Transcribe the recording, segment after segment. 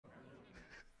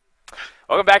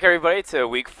Welcome back, everybody, to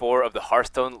Week 4 of the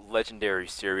Hearthstone Legendary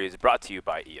Series, brought to you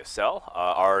by ESL.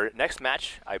 Our next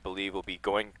match, I believe, will be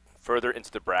going further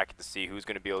into the bracket to see who's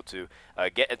going to be able to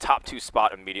get a top 2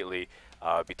 spot immediately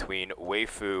between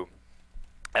Waifu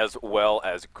as well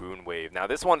as Groonwave. Now,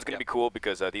 this one's going to be cool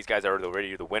because these guys are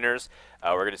already the winners.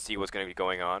 We're going to see what's going to be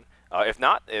going on. If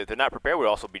they're not prepared, we'll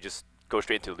also be just go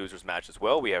straight into the losers match as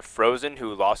well. We have Fr0zen,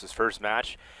 who lost his first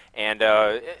match, and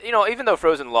you know, even though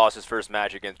Fr0zen lost his first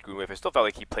match against Groonwave, I still felt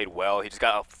like he played well. He just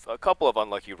got a couple of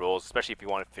unlucky rolls, especially if you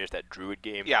want to finish that Druid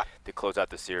game to close out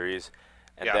the series.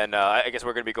 And then I guess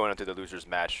we're going to be going into the losers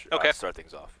match to start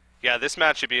things off. Yeah, this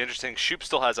match should be interesting. Shoop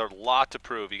still has a lot to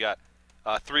prove. You got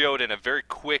 3-0'd in a very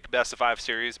quick best-of-5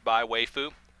 series by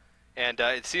Waifu, and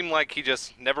it seemed like he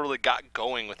just never really got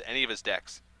going with any of his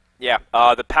decks. Yeah,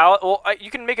 the palette. Well,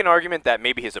 you can make an argument that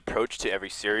maybe his approach to every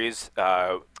series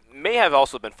may have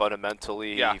also been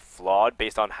fundamentally flawed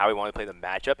based on how he wanted to play the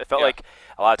matchup. It felt like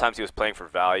a lot of times he was playing for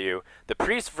value. The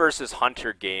Priest versus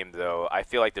Hunter game, though, I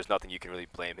feel like there's nothing you can really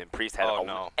blame him. Priest had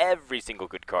every single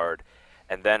good card,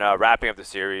 and then wrapping up the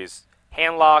series,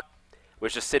 Handlock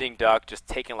was just sitting duck, just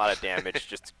taking a lot of damage,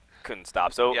 just couldn't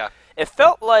stop. So it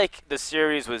felt like the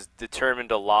series was determined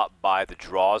a lot by the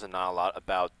draws and not a lot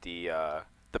about the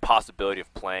possibility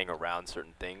of playing around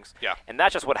certain things. And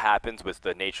that's just what happens with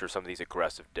the nature of some of these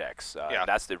aggressive decks.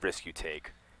 That's the risk you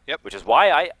take. Which is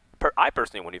why I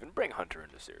personally wouldn't even bring Hunter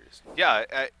into the series.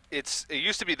 It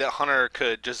used to be that Hunter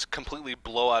could just completely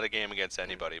blow out a game against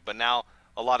anybody, but now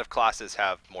a lot of classes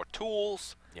have more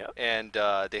tools, and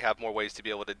they have more ways to be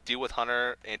able to deal with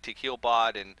Hunter, anti-heal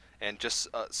bot, and just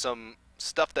some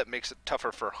stuff that makes it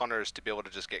tougher for Hunters to be able to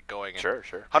just get going. And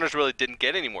Hunters really didn't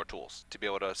get any more tools to be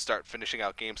able to start finishing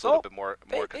out games a little bit more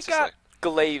consistently. They got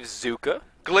Glaive Zuka.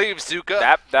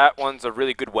 Zuka. That one's a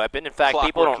really good weapon. In fact,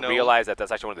 people don't realize that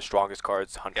that's actually one of the strongest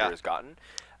cards Hunter has gotten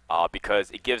because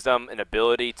it gives them an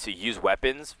ability to use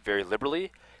weapons very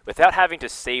liberally without having to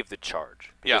save the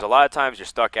charge. Because a lot of times you're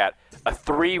stuck at a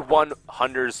 3-1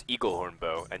 Hunter's Eaglehorn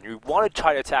bow, and you want to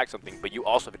try to attack something, but you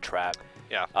also have a trap.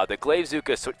 The Glaive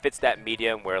Zuka fits that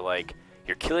medium where, like,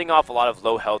 you're killing off a lot of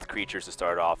low health creatures to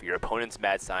start off, your opponent's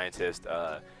Mad Scientist,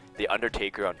 the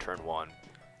Undertaker on turn 1,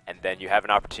 and then you have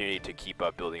an opportunity to keep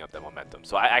building up that momentum.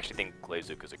 So I actually think Glaive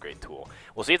Zuka is a great tool.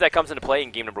 We'll see if that comes into play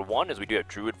in game number 1, as we do have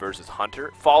Druid versus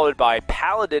Hunter, followed by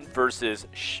Paladin versus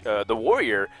the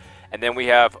Warrior, and then we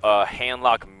have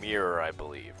Handlock Mirror, I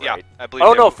believe, right? I believe.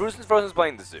 Oh, no, Fr0zen's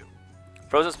playing the Zoo.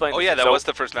 Fr0zen's playing the Zoo. That was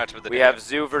the first matchup of the day. We have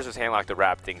Zoo versus Handlock to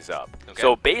wrap things up.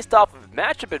 So based off of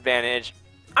matchup advantage,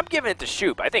 I'm giving it to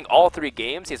Shoop. I think all 3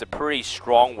 games, he has a pretty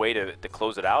strong way to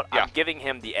close it out. I'm giving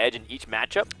him the edge in each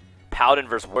matchup. Paladin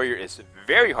versus Warrior is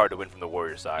very hard to win from the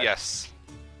Warrior side.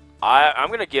 I'm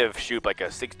going to give Shoop like a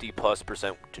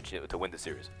 60+% to win the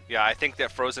series. I think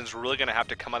that Fr0zen's really going to have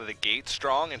to come out of the gate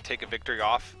strong and take a victory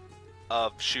off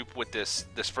of Shoop with this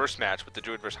first match with the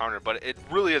Druid versus Hunter, but it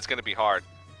really is going to be hard.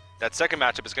 That second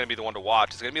matchup is going to be the one to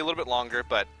watch. It's going to be a little bit longer,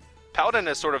 but Paladin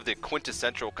is sort of the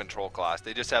quintessential control class.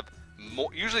 They just have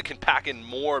usually can pack in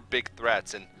more big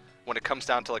threats, and when it comes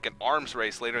down to like an arms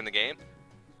race later in the game,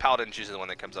 Paladin's usually the one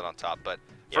that comes out on top. But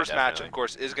first match, of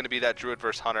course, is going to be that Druid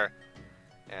versus Hunter,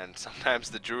 and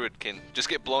sometimes the Druid can just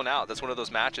get blown out. That's one of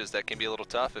those matches that can be a little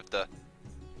tough if the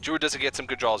Druid doesn't get some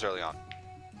good draws early on.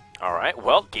 All right,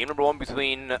 well, game number 1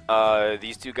 between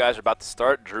these 2 guys are about to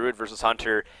start, Druid versus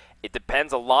Hunter. It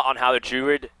depends a lot on how the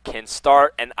Druid can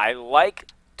start, and I like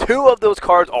 2 of those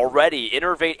cards already,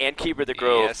 Innervate and Keeper of the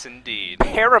Grove. Yes, indeed.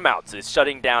 Paramount is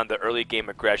shutting down the early game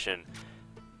aggression,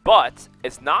 but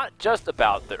it's not just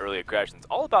about the early aggression, it's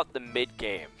all about the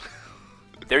mid-game.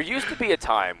 There used to be a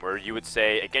time where you would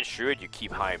say, against Druid, you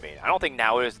keep high main. I don't think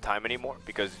now is the time anymore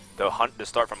because the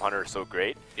start from Hunter is so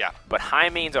great. But high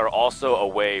mains are also a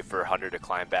way for Hunter to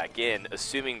climb back in,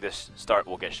 assuming this start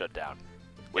will get shut down,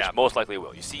 which most likely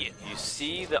will. You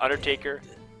see the Undertaker,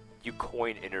 you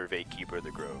coin Innervate Keeper of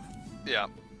the Grove.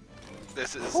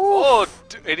 This is 2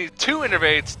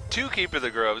 Innervates, 2 Keeper of the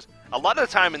Groves. A lot of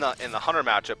the time in the Hunter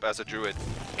matchup as a Druid,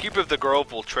 Keeper of the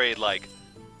Grove will trade like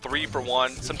 3 for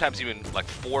 1, sometimes even like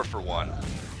 4 for 1,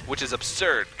 which is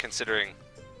absurd considering,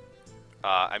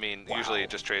 I mean, usually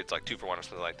it just trades like 2 for 1 or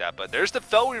something like that. But there's the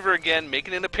Fellweaver again,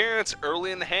 making an appearance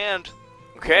early in the hand.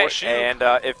 And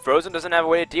if Fr0zen doesn't have a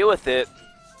way to deal with it,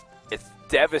 it's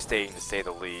devastating to say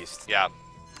the least.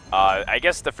 I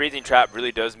guess the Freezing Trap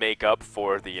really does make up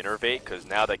for the Innervate, because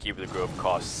now that Keeper of the Grove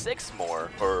costs 6 more,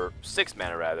 or 6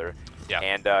 mana rather.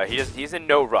 And he's in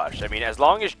no rush. I mean,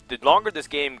 the longer this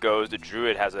game goes, the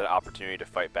Druid has an opportunity to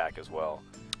fight back as well.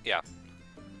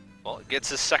 Well, it gets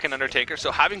his second Undertaker,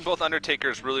 so having both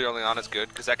Undertakers really early on is good,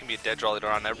 because that can be a dead draw later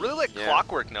on. I really like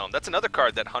Clockwork Gnome. That's another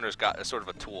card that Hunter's got as sort of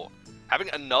a tool. Having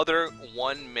another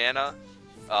 1 mana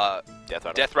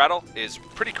Death Rattle is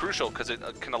pretty crucial, because it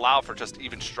can allow for just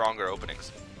even stronger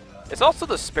openings. It's also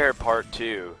the spare part,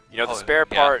 too. You know, the spare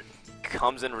part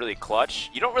comes in really clutch.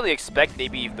 You don't really expect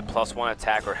maybe the +1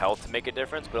 attack or health to make a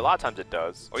difference, but a lot of times it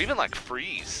does. Or even like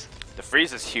Freeze. The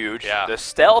freeze is huge. Yeah. The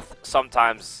stealth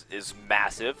sometimes is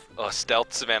massive.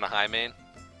 Stealth Savannah High main.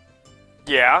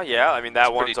 Yeah, yeah. I mean,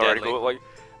 that one's already cool. Like,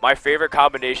 my favorite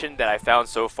combination that I found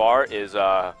so far is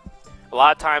a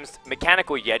lot of times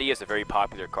Mechanical Yeti is a very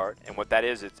popular card, and what that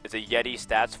is, it's a Yeti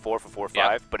stats 4 for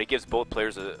 4/5, but it gives both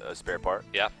players a spare part.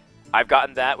 Yeah. I've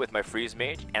gotten that with my Freeze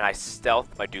Mage, and I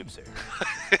stealth my Doomsayer.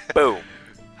 Boom.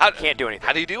 Can't do anything.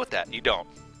 How do you deal with that? You don't.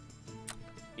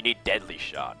 You need Deadly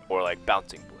Shot or like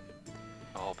Bouncing Blade.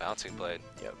 Oh, Bouncing Blade.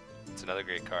 Yep. It's another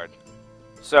great card.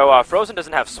 So Fr0zen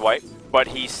doesn't have Swipe, but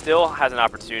he still has an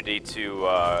opportunity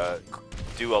to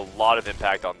do a lot of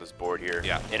impact on this board here.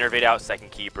 Yeah. Innervate out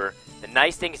Second Keeper. The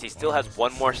nice thing is he still has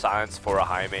one more Silence for a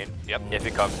high main. Yep. If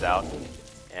it comes out.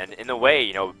 And in a way,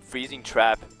 you know, freezing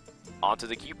Trap onto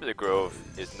the Keeper of the Grove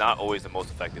is not always the most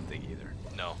effective thing either.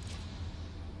 No.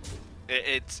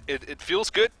 It feels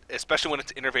good, especially when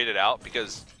it's innervated out,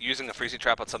 because using a freezing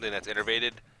trap on something that's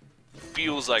innervated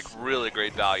feels like really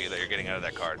great value that you're getting out of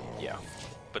that card. Yeah.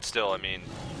 But still, I mean,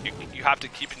 you have to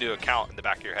keep into account in the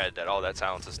back of your head that, oh, that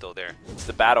silence is still there. It's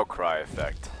the Battle Cry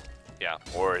effect. Yeah.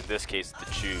 Or in this case, the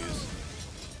Choose.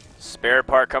 Spare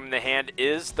part coming to hand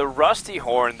is the Rusty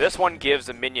Horn. This one gives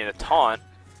a minion a taunt,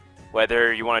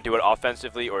 whether you want to do it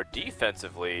offensively or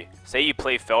defensively. Say you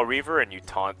play Fel Reaver and you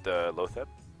taunt the Lotheb.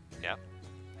 Yeah.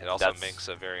 It also makes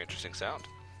a very interesting sound.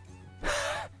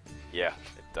 Yeah,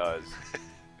 it does.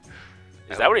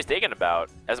 Is that what he's thinking about?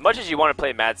 As much as you want to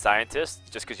play Mad Scientist,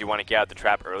 just because you want to get out the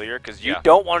trap earlier, because you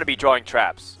don't want to be drawing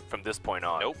traps from this point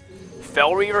on. Nope.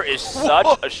 Fel Reaver is such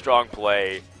a strong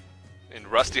play. And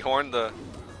Rusty Horn, no.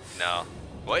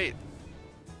 Wait.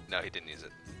 No, he didn't use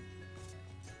it.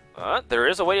 There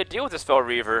is a way to deal with this Fel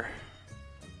Reaver.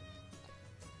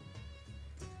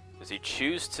 Does he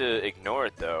choose to ignore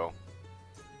it, though?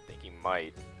 I think he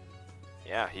might.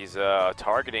 Yeah, he's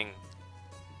targeting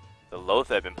the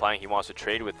Lotheb, implying he wants to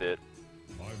trade with it.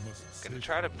 Gonna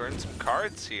try to burn some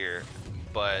cards here,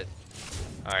 but...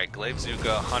 Alright, Glaive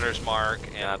Zuka, Hunter's Mark,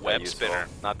 and Web Spinner.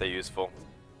 Not that useful.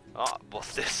 Oh, well,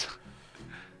 this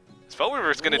Fel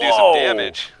Reaver is gonna do some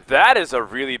damage. That is a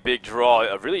really big draw,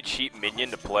 a really cheap minion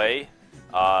to play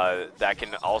that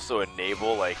can also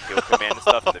enable like kill command and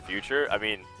stuff in the future. I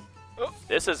mean,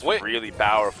 this is really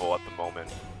powerful at the moment.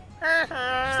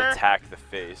 Just attack the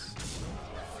face.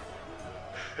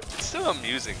 It's so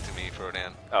amusing to me,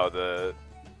 Fr0zen. Oh, the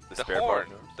spare horn.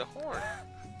 part? The horn.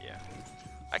 Yeah.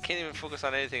 I can't even focus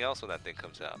on anything else when that thing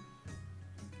comes out.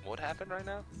 What happened right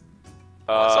now?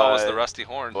 That's always the Rusty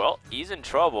Horn. Well, he's in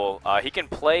trouble. He can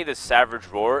play the Savage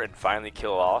Roar and finally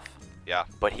kill off. Yeah.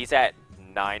 But he's at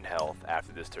 9 health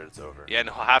after this turn's over. Yeah, and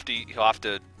he'll have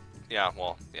to,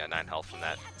 9 health from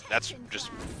that. That's just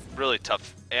really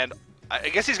tough. And I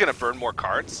guess he's gonna burn more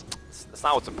cards. That's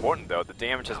not what's important though. The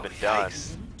damage has been done.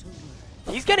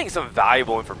 He's getting some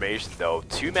valuable information though.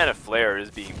 2 mana Flare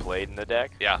is being played in the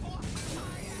deck. Yeah.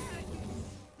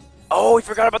 Oh, he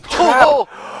forgot about the trap.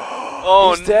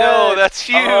 Oh no, that's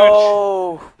huge.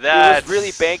 Oh, that's he was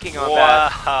really banking on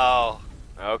that. Wow.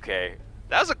 Okay.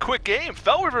 That was a quick game.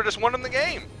 Fel Reaver just won him the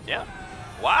game. Yeah.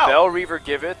 Wow. Fel Reaver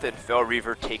giveth and Fel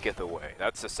Reaver taketh away.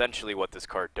 That's essentially what this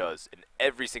card does in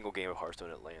every single game of Hearthstone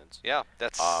it lands. Yeah,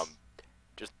 that's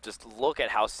just look at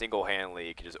how single-handedly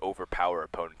it can just overpower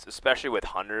opponents, especially with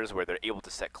Hunters where they're able to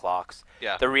set clocks.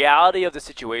 Yeah. The reality of the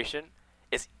situation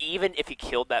is even if he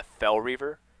killed that Fel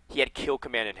Reaver, he had kill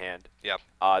command in hand. Yeah.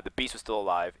 The beast was still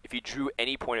alive. If he drew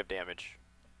any point of damage,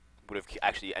 would have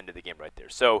actually ended the game right there.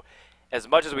 So, as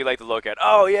much as we like to look at,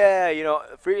 oh yeah, you know,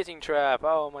 freezing trap,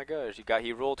 oh my gosh,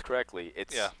 he rolled correctly.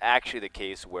 It's actually the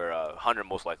case where Hunter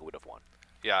most likely would have won.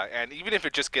 Yeah, and even if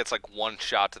it just gets like one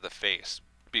shot to the face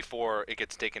before it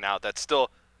gets taken out, that's still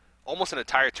almost an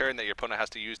entire turn that your opponent has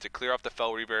to use to clear off the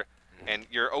Fel Reaver, and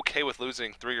you're okay with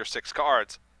losing 3 or 6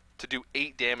 cards to do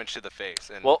 8 damage to the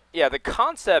face. And well, yeah, the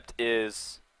concept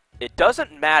is it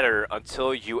doesn't matter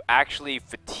until you actually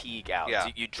fatigue out. Yeah.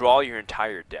 You draw your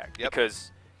entire deck. Yep.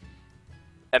 Because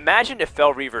imagine if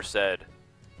Fel Reaver said,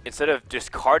 instead of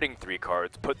discarding 3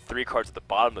 cards, put 3 cards at the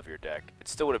bottom of your deck, it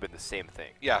still would have been the same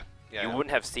thing. Yeah. You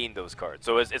wouldn't have seen those cards.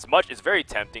 So it's very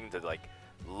tempting to like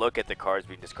look at the cards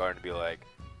being discarded and be like,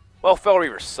 well, Fel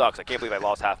Reaver sucks. I can't believe I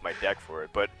lost half my deck for it.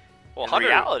 But in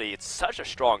reality, it's such a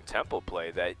strong tempo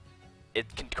play that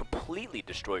it can completely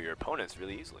destroy your opponents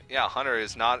really easily. Yeah, Hunter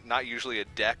is not usually a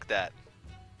deck that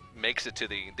makes it to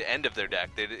the end of their deck.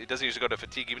 It doesn't usually go to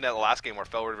Fatigue. Even at the last game where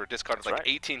Fr0zen discarded like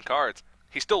 18 cards,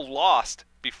 he still lost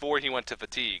before he went to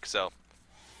Fatigue. So.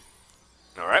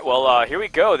 All right, well, here we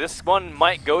go. This one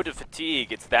might go to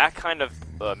Fatigue. It's that kind of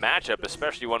matchup,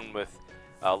 especially one with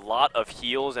a lot of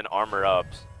heals and armor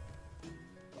ups.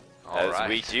 As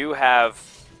we do have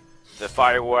the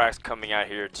Fire War Axe coming out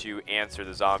here to answer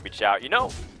the Zombie Chow. You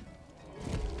know,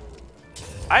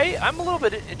 I'm a little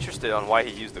bit interested on why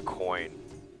he used the coin.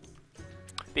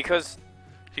 Because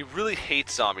he really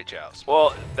hates Zombie Chows.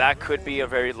 Well, that could be a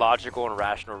very logical and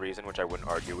rational reason, which I wouldn't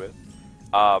argue with.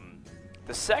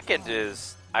 The second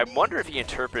is, I wonder if he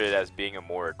interpreted it as being a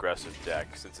more aggressive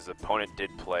deck, since his opponent did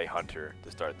play Hunter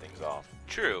to start things off.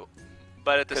 True.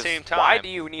 But at the same time, why do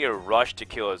you need a rush to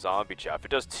kill a Zombie Chow? If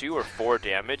it does 2 or 4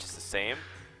 damage, it's the same.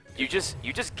 You just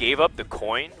gave up the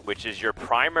coin, which is your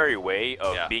primary way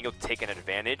of being able to take an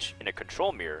advantage in a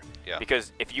control mirror. Yeah.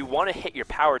 Because if you want to hit your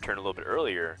power turn a little bit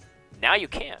earlier, now you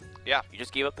can. Yeah. You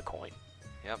just gave up the coin.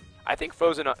 Yep. I think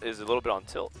Fr0zen is a little bit on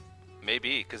tilt.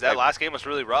 Maybe, because that last game was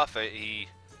really rough. He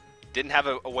didn't have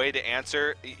a way to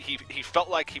answer. He felt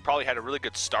like he probably had a really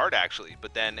good start, actually,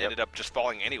 but then ended up just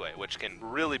falling anyway, which can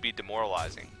really be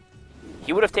demoralizing.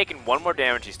 He would have taken 1 more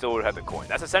damage, he still would have had the coin.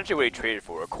 That's essentially what he traded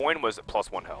for. A coin was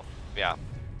 +1 health. Yeah.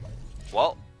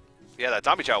 Well, yeah, that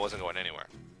Zombie Chow wasn't going anywhere.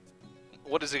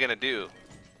 What is he going to do?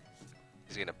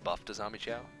 Is he going to buff the Zombie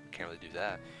Chow? Can't really do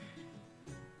that.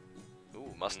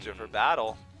 Ooh, muster for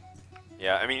battle.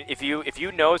 Yeah, I mean, if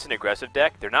you know it's an aggressive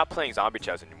deck, they're not playing Zombie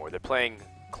Chows anymore. They're playing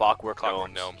Clockwork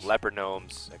Gnomes, Leopard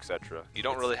Gnomes, etc. You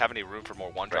don't really have any room for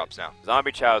more 1-drops now.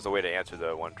 Zombie Chow is the way to answer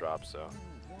the 1-drop, so.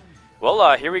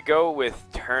 Well, here we go with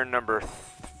turn number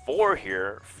 4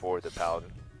 here for the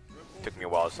Paladin. Took me a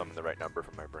while to summon the right number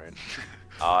from my brain.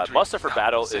 Muster for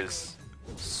Battle is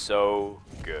so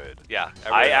good. Yeah,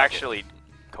 I actually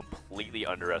completely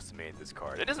underestimated this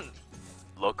card. It doesn't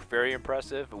look very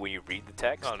impressive when you read the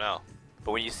text. Oh, no.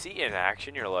 But when you see it in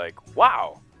action, you're like,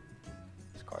 wow.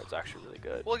 This card's actually really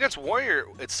good. Well, against Warrior,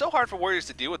 it's so hard for Warriors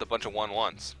to deal with a bunch of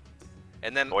 1/1s.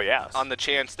 And then on the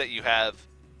chance that you have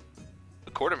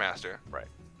a Quartermaster,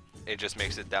 it just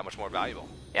makes it that much more valuable.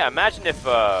 Yeah, imagine if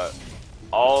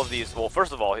all of these, well,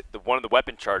 first of all, one of the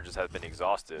weapon charges has been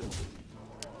exhausted.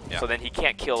 Yeah. So then he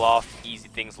can't kill off easy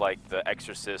things like the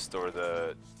Exorcist or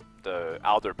the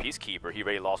Aldor Peacekeeper. He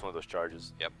already lost one of those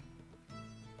charges. Yep.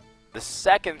 The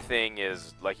second thing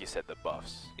is, like you said, the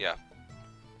buffs. Yeah.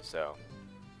 So.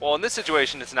 Well, in this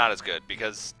situation, it's not as good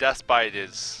because Death's Bite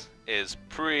is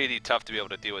pretty tough to be able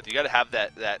to deal with. You got to have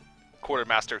that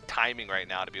Quartermaster timing right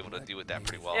now to be able to deal with that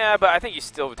pretty well. Yeah, but I think you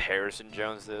still with Harrison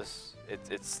Jones this.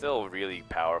 It's still really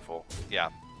powerful. Yeah.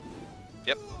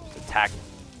 Yep. Attack.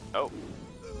 Oh.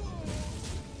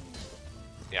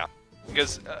 Yeah.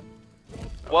 Because,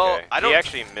 well, okay. I don't. He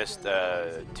actually missed 2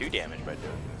 damage by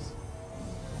doing this.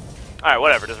 All right,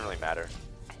 whatever. It doesn't really matter.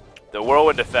 The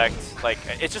Whirlwind effect, like,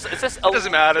 it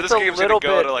doesn't matter. This game's gonna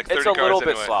go to like 30 cards It's a little bit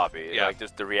anyway. sloppy. Yeah. Like,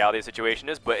 just the reality of the situation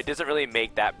is, but it doesn't really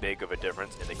make that big of a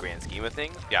difference in the grand scheme of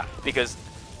things. Yeah. Because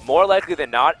more likely than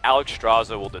not, Alex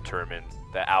Straza will determine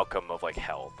the outcome of like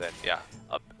health.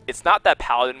 And it's not that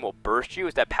Paladin will burst you;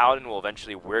 it's that Paladin will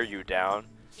eventually wear you down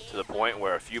to the point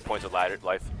where a few points of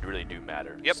life really do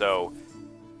matter. Yep. So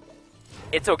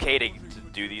it's okay to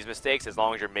do these mistakes as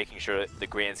long as you're making sure that the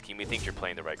grand scheme of things you're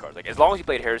playing the right cards. Like as long as you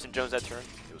played Harrison Jones that turn,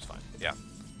 it was fine. Yeah.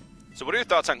 So what are your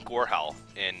thoughts on Gorehowl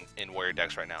in Warrior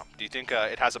decks right now? Do you think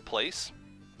it has a place,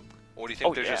 or do you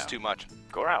think there's just too much?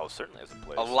 Gorehowl certainly has a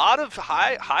place. A lot of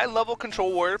high level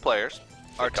control Warrior players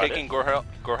are taking Gorehowl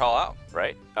out.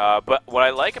 Right. But what I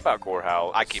like about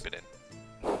Gorehowl, I keep it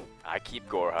in. I keep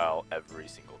Gorehowl every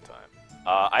single time.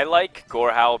 I like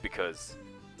Gorehowl because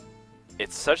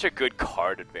it's such a good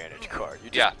card advantage card. You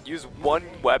just use 1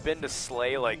 weapon to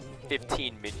slay like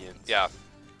 15 minions. Yeah.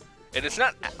 And it's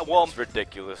not, well, it's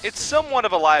ridiculous. It's somewhat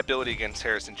of a liability against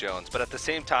Harrison Jones, but at the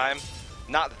same time,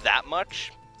 not that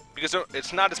much. Because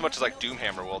it's not as much as like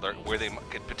Doomhammer where they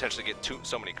could potentially get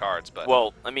so many cards. But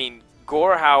well, I mean,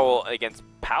 Gorehowl against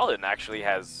Paladin actually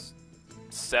has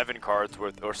 7 cards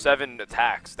worth, or 7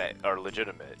 attacks that are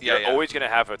legitimate. You're always going to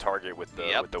have a target with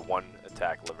the 1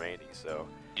 attack remaining, so.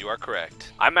 You are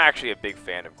correct. I'm actually a big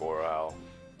fan of Gorehowl.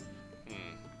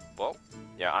 Well,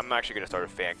 yeah, I'm actually going to start a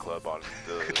fan club on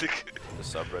the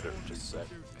subreddit in just a sec.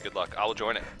 Good luck. I will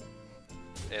join it.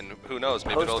 And who knows,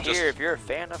 maybe Post it'll here just... if you're a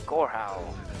fan of Gorehowl.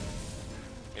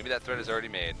 Maybe that thread is already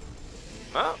made.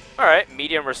 Well, alright,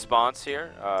 medium response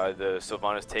here. The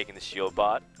Sylvanas taking the shield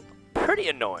bot. Pretty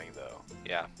annoying, though.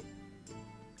 Yeah.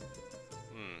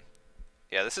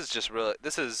 Yeah, this is just really.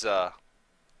 This is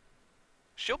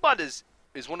Shieldbot is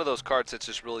one of those cards that's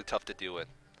just really tough to deal with.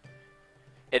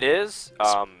 It is,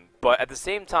 but at the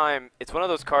same time, it's one of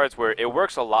those cards where it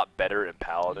works a lot better in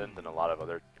Paladin than a lot of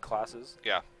other classes.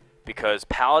 Yeah. Because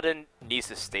Paladin needs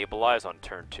to stabilize on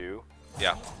turn 2.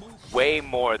 Yeah. Way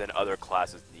more than other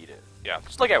classes need it. Yeah.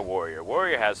 Just look at Warrior.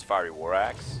 Warrior has Fiery War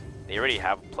Axe. They already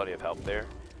have plenty of help there.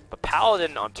 But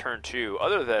Paladin on turn 2,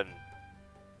 other than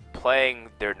playing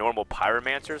their normal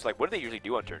Pyromancers, like what do they usually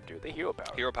do on turn 2? They hero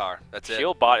power. Hero power. That's it.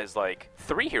 Shieldbot is like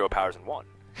 3 hero powers in 1.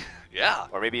 Yeah.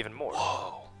 Or maybe even more.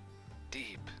 Whoa.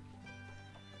 Deep.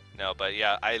 No, but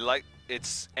yeah, I like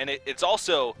it's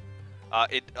also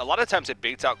a lot of times it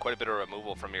baits out quite a bit of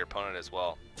removal from your opponent as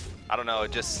well. I don't know,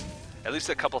 it just at least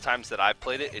a couple times that I've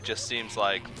played it, it just seems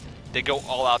like they go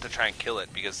all out to try and kill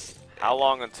it because. How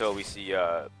long until we see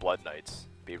Blood Knights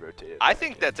be rotated? I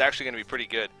think that's actually going to be pretty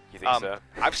good. You think so?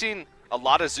 I've seen a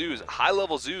lot of zoos,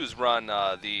 high-level zoos, run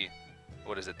the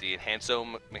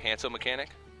Enhanso mechanic.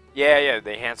 Yeah,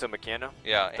 the Hanso Mechano.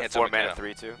 Yeah, the 4 mana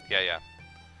 3/2. Yeah.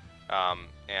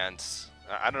 And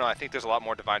I don't know. I think there's a lot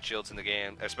more Divine Shields in the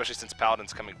game, especially since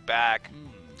Paladin's coming back.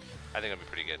 I think it'll be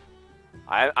pretty good.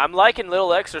 I'm liking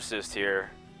Little Exorcist here.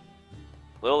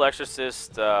 Little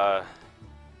Exorcist.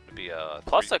 It'd be a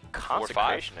plus a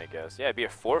consecration, I guess. Yeah, it'd be a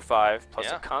 4/5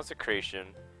 plus a consecration,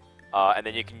 and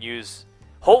then you can use.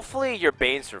 Hopefully, your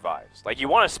Bane survives. Like you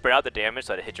want to spread out the damage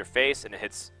so that it hits your face and it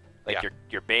hits like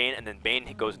your Bane, and then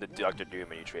Bane goes into Dr.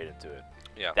 Doom and you trade into it.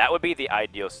 Yeah. That would be the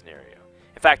ideal scenario.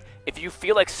 In fact, if you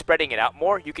feel like spreading it out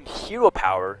more, you can hero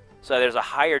power so that there's a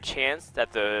higher chance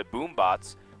that the boom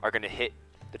bots are going to hit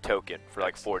the token for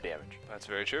like 4 damage. That's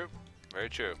very true. Very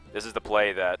true. This is the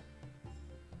play that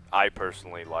I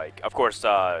personally like. Of course,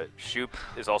 Shoop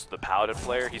is also the Paladin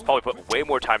player. He's probably put way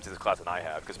more time to this class than I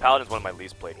have, because Paladin's one of my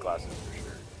least played classes for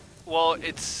sure. Well,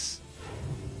 it's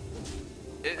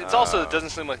also, it doesn't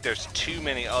seem like there's too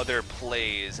many other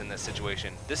plays in this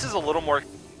situation. This is a little more,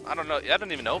 I don't know, I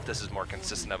don't even know if this is more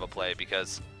consistent of a play,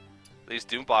 because these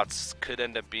Doombots could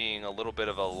end up being a little bit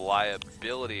of a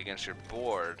liability against your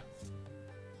board.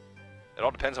 It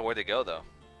all depends on where they go, though.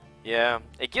 Yeah,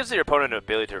 it gives your opponent an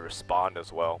ability to respond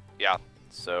as well. Yeah.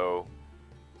 So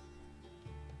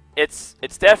it's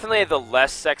definitely the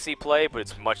less sexy play, but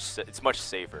it's much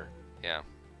safer. Yeah.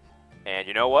 And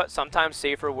you know what? Sometimes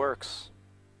safer works.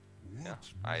 Yeah,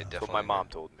 I definitely. That's what my mom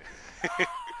told me.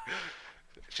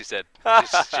 She said,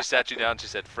 she sat you down. She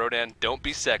said, "Fr0zen, don't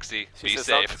be sexy. Be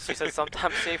safe." She said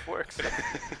sometimes safe works.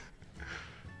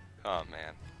 Oh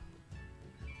man.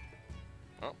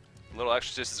 Well, Little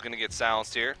Exorcist is gonna get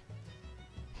silenced here.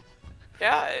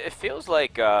 Yeah, it feels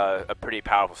like a pretty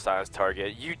powerful silenced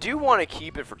target. You do want to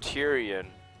keep it for Tyrion.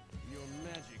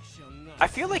 I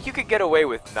feel like you could get away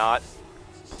with not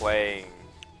playing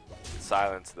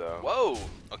silence though. Whoa.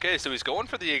 Okay, so he's going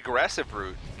for the aggressive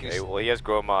route. Okay, well he has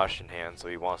Grommash in hand, so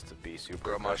he wants to be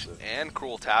super aggressive. And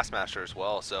Cruel Taskmaster as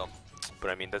well. So, but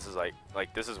I mean, this is like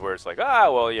this is where it's like,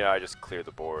 well, I just clear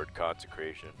the board,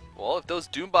 consecration. Well, if those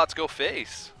Doombots go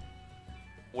face,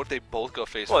 what if they both go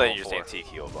face? Well, then you just antique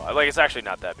heal bot. Like it's actually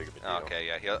not that big of a deal. Okay,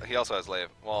 yeah, he also has lay.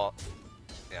 Well,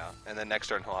 yeah, and then next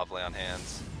turn he'll have lay on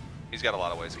hands. He's got a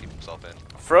lot of ways to keep himself in.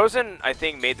 Fr0zen, I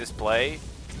think, made this play.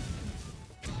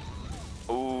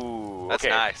 Ooh, that's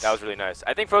okay, nice. That was really nice.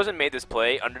 I think Fr0zen made this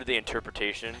play under the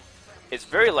interpretation. It's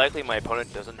very likely my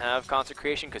opponent doesn't have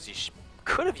consecration because he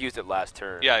could have used it last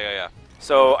turn. Yeah.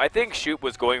 So I think Shoop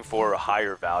was going for a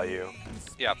higher value.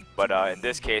 Yeah. But in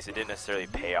this case, it didn't necessarily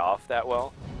pay off that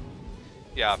well.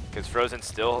 Yeah. Because Fr0zen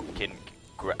still can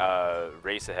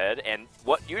race ahead, and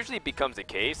what usually becomes the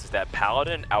case is that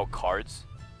Paladin outcards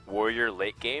Warrior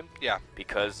late game. Yeah.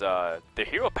 Because the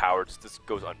hero power just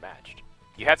goes unmatched.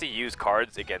 You have to use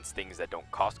cards against things that don't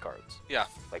cost cards. Yeah.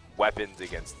 Like weapons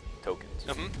against tokens.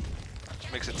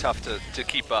 Which makes it tough to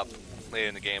keep up later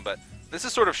in the game, but this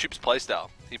is sort of Shoop's playstyle.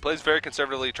 He plays very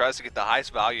conservatively, tries to get the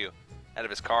highest value out of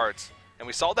his cards, and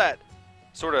we saw that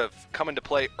sort of come into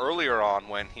play earlier on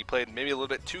when he played maybe a little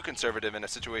bit too conservative in a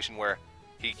situation where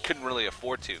he couldn't really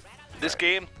afford to. This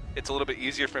game, it's a little bit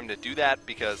easier for him to do that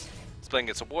because he's playing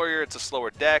against a Warrior, it's a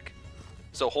slower deck,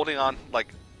 so holding on,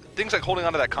 things like holding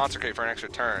on to that Consecrate for an extra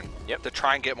turn to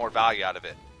try and get more value out of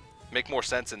it make more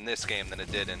sense in this game than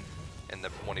it did in the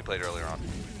one he played earlier on.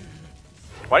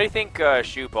 Why do you think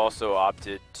Shoop also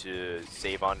opted to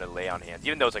save on to lay on hands?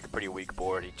 Even though it's like a pretty weak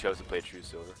board, he chose to play True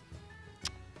Silver.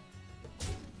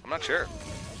 I'm not sure.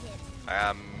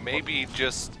 Maybe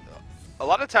just a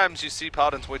lot of times you see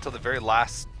Paladins wait till the very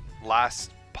last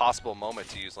possible moment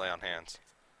to use lay on hands.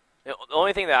 The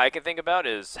only thing that I can think about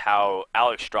is how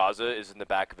Alex Straza is in the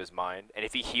back of his mind, and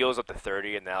if he heals up to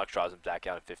 30 and then Alex Straza's back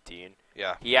down to 15,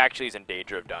 yeah, he actually is in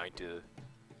danger of dying to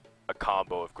a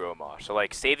combo of Grommash. So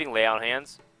like saving layout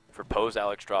hands for post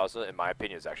Alex Straza, in my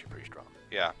opinion, is actually pretty strong.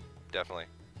 Yeah, definitely.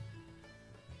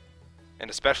 And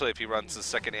especially if he runs the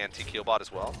second anti-kill bot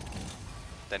as well,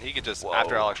 then he could just,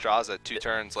 after Alex Straza, 2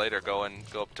 turns later, go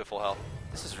up to full health.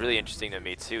 This is really interesting to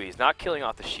me too. He's not killing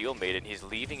off the shield maiden, he's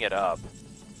leaving it up.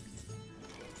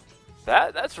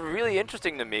 That's really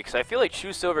interesting to me, because I feel like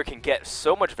True Silver can get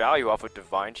so much value off of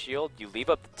Divine Shield. You leave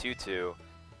up the 2-2.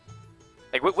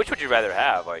 Like, which would you rather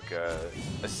have? Like, a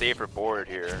safer board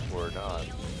here, or not?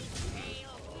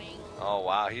 Oh,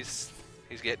 wow. He's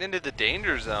getting into the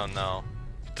danger zone, though.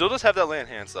 Still does have that land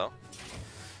hands, though.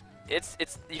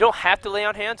 You don't have to lay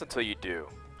on hands until you do.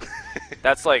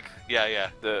 That's like... Yeah.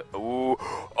 Ooh.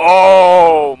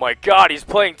 Oh, my God. He's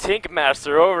playing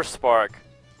Tinkmaster over Spark.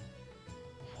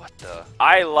 What the?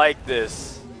 I like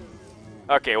this.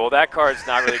 Okay, well that card's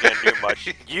not really going to do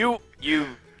much. You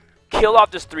kill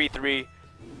off this 3-3,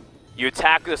 you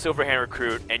attack the Silverhand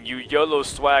Recruit, and you YOLO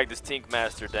swag this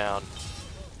Tinkmaster down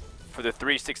for the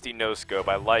 360 no scope.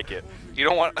 I like it. You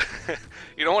don't want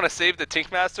you don't want to save the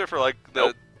Tinkmaster for like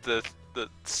the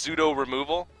pseudo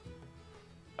removal?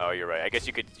 Oh, you're right. I guess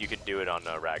you could do it on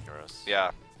Ragnaros.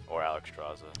 Yeah. Or Alex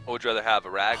Straza. What would you rather have,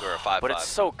 a Rag or a 5/5? But it's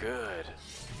so good.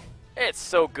 It's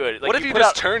so good. Like, what if you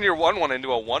just turn your 1/1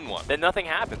 into a 1/1? Then nothing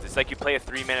happens. It's like you play a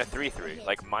 3-mana 3/3,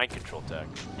 like mind control tech.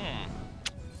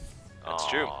 That's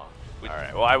true. All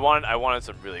right. Well, I wanted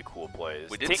some really cool plays.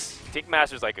 We did.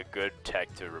 Tinkmaster's like a good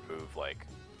tech to remove like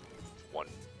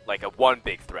one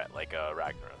big threat, like a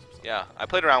Ragnaros. Or something. Yeah, I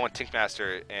played around with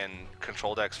Tinkmaster in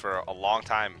control decks for a long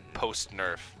time post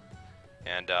nerf,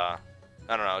 and I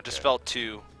don't know, it just felt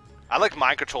too. I like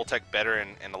mind control tech better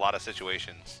in a lot of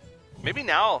situations. Maybe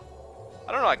now.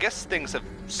 I don't know, I guess things have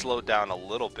slowed down a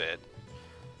little bit,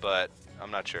 but I'm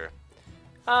not sure.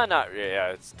 Not really,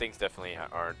 yeah, things definitely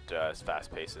aren't as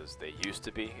fast-paced as they used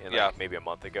to be in like maybe a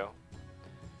month ago.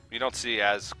 You don't see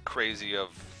as crazy of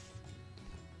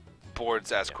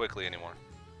boards as quickly anymore.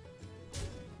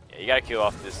 Yeah, you gotta kill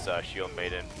off this Shield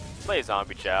Maiden, play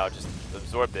Zombie Chow, just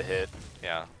absorb the hit.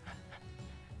 Yeah.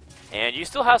 And you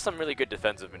still have some really good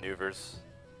defensive maneuvers.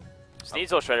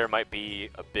 Sneasel Shredder might be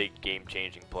a big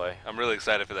game-changing play. I'm really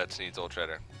excited for that Sneasel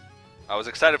Shredder. I was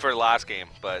excited for it last game,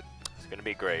 but it's going to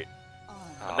be great.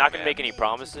 I'm not going to make any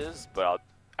promises, but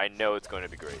I know it's going to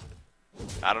be great.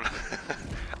 I don't know.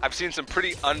 I've seen some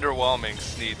pretty underwhelming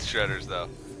Sneed Shredders, though.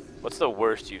 What's the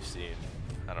worst you've seen?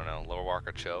 I don't know. Lower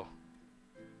Walker Cho?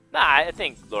 Nah, I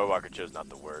think Lower Walker Cho's not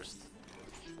the worst.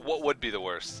 What would be the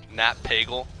worst? Nat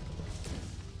Pagel?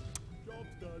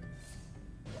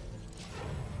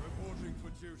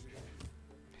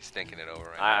 Thinking it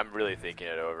over right now. I'm really thinking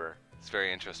it over. It's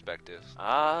very introspective.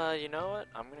 You know what?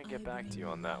 I'm gonna get back to you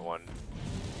on that one.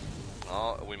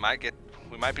 Oh, we might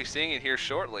be seeing it here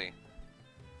shortly.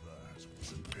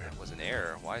 That was an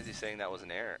error. Why is he saying that was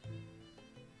an error?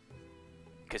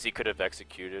 Because he could have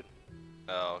executed.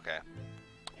 Oh,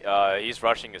 okay. He's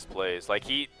rushing his plays. Like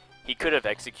he could have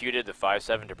executed the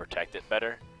 5/7 to protect it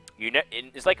better.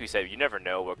 It's like we said, you never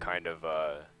know what kind of.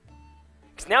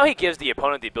 Because now he gives the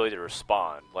opponent the ability to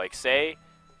respond. Like, say,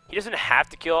 he doesn't have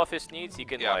to kill off his needs. He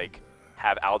can, like,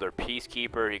 have Alder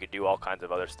Peacekeeper. He can do all kinds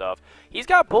of other stuff. He's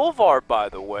got Boulevard, by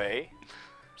the way.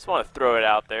 Just want to throw it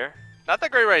out there. Not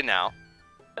that great right now.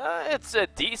 It's a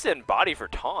decent body for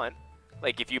taunt.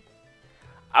 Like, if you...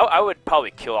 I would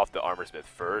probably kill off the Armorsmith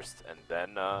first and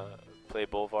then play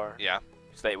Boulevard. Yeah.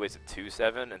 So that was a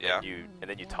 2/7, and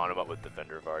then you taunt him up with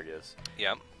Defender of Argus.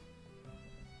 Yeah.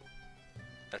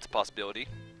 That's a possibility.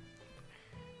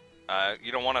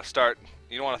 You don't want to throw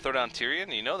down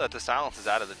Tyrion. You know that the silence is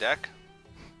out of the deck.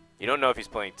 You don't know if he's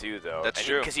playing 2, though. That's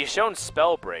true. Because he's shown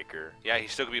Spellbreaker. Yeah, he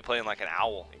still could be playing like an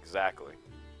owl. Exactly.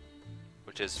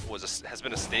 Which has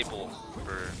been a staple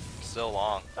for so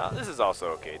long. This is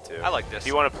also okay, too. I like this. If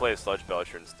you want to play Sludge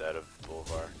Belcher instead of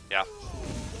Boulevard. Yeah.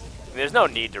 I mean, there's no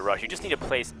need to rush. You just need to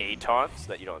place a taunt so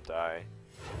that you don't die.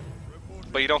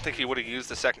 But you don't think he would have used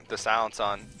the silence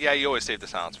on... Yeah, you always save the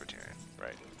silence for Tyrion.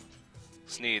 Right.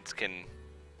 Sneeds can...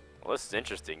 Well, this is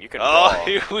interesting. You can Oh, brawl.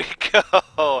 here we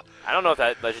go! I don't know if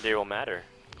that legendary will matter.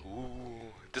 Ooh.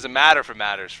 Does it matter if it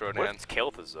matters, Fr0zen? What if it's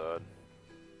Kel'Thuzad?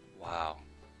 Wow.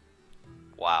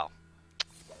 Wow.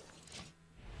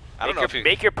 I don't know if you...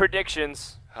 Make your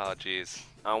predictions. Oh, jeez.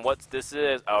 On what this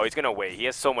is. Oh, he's going to wait. He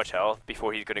has so much health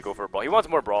before he's going to go for a brawl. He wants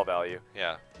more brawl value.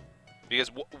 Yeah. Because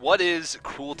what is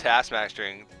cool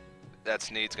taskmastering that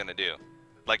Sneed's going to do?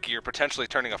 Like, you're potentially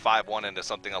turning a 5/1 into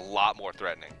something a lot more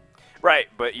threatening. Right,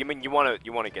 but you want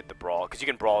to get the brawl because you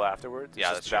can brawl afterwards.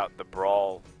 Yeah, it's about the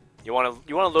brawl. You want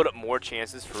to load up more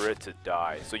chances for it to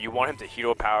die. So you want him to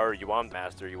hero power, you want him to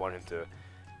master, you want him to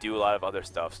do a lot of other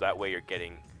stuff. So that way you're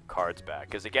getting cards back.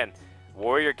 Because again,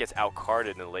 Warrior gets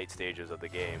out-carded in the late stages of the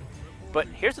game. But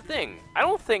here's the thing, I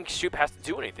don't think Shoop has to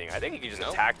do anything. I think he can just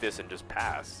attack this and just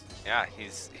pass. Yeah,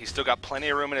 he's still got plenty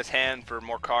of room in his hand for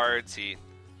more cards. He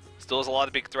still has a lot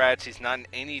of big threats. He's not in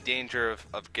any danger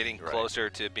of getting closer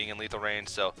to being in lethal range.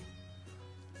 So,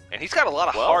 and he's got a lot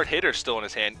of hard hitters still in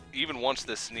his hand, even once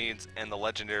the Sneeds and the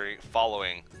Legendary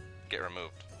following get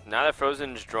removed. Now that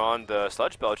Fr0zen's drawn the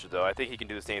Sludge Belcher, though, I think he can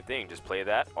do the same thing. Just play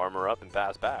that, armor up, and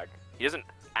pass back. He doesn't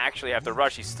actually have to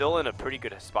rush. He's still in a pretty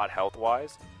good spot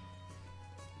health-wise.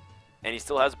 And he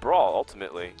still has Brawl,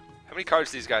 ultimately. How many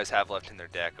cards do these guys have left in their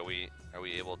deck? Are we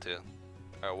able to...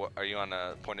 Are you on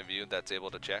a point of view that's able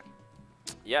to check?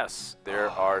 Yes, there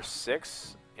are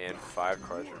 6 and 5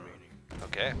 cards remaining.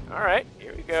 Okay. All right,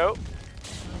 here we go.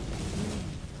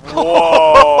 Whoa!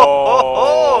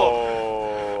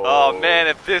 Oh man,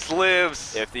 if this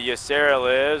lives. If the Ysera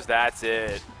lives, that's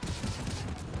it.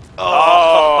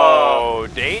 Oh,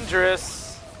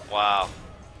 dangerous. Wow.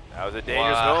 That was a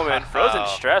dangerous moment.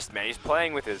 Fr0zen's stressed, man. He's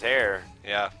playing with his hair.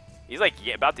 Yeah. He's like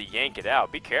about to yank it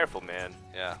out. Be careful, man.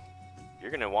 Yeah.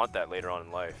 You're going to want that later on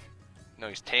in life. No,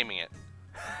 he's taming it.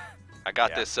 I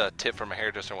got this tip from a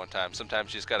hairdresser one time.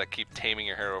 Sometimes you just got to keep taming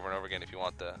your hair over and over again if you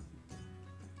want the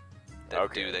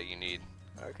do that you need.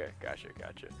 Okay, gotcha,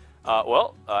 gotcha.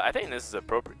 Well, I think this is a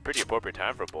pretty appropriate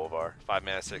time for Bolvar. 5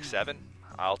 mana, 6/7.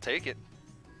 I'll take it.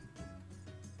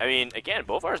 I mean, again,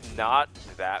 Bolvar's not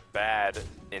that bad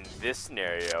in this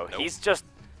scenario. Nope. He's just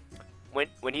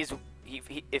when he's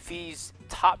if he's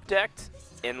top decked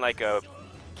in like a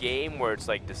game where it's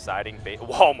like deciding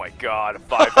oh my god,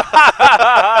 5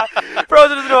 Fr0zen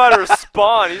doesn't know how to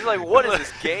respond. He's like, what is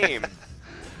this game?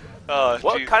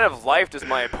 What kind of life does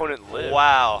my opponent live?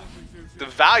 Wow. The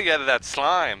value out of that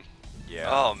slime. Yeah.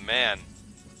 Oh man.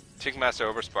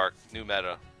 Tinkmaster Overspark, new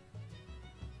meta.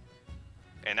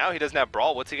 And now he doesn't have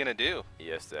Brawl. What's he gonna do? He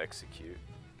has to execute.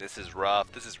 This is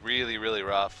rough. This is really, really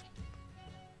rough.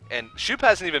 And Shoop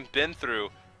hasn't even been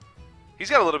through. He's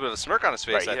got a little bit of a smirk on his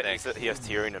face, I think. He has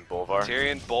Tyrion and Bolvar.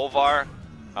 Tyrion, Bolvar.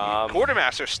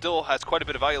 Quartermaster still has quite a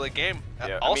bit of value late game.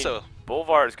 Yeah, also, I mean,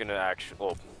 Bolvar is gonna actually.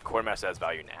 Well, Quartermaster has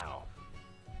value now.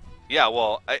 Yeah,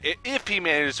 well, if he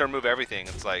manages to remove everything,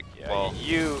 it's like, well,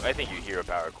 I think you hero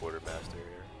power Quartermaster here.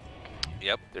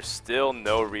 Yep. There's still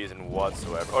no reason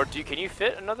whatsoever. Or can you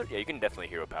fit another? Yeah, you can definitely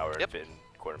hero power and fit in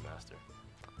Quartermaster.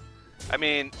 I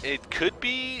mean, it could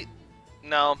be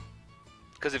no,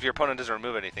 because if your opponent doesn't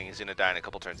remove anything, he's gonna die in a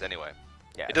couple turns anyway.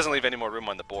 Yeah. It doesn't leave any more room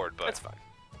on the board, but that's fine.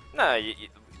 No,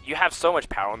 you have so much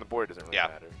power on the board, it doesn't really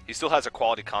matter. He still has a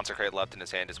quality Consecrate left in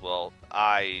his hand as well.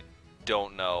 I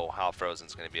don't know how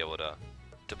Fr0zen's going to be able to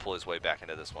pull his way back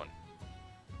into this one.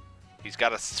 He's got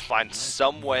to find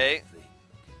some way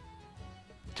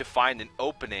to find an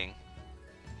opening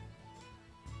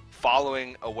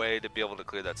following a way to be able to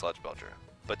clear that Sludge Belcher.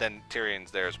 But then Tyrion's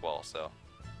there as well, so.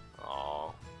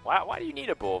 Oh, why do you need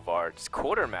a Bolvar? Just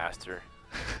Quartermaster.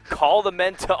 Call the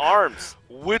men to arms.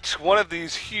 Which one of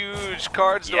these huge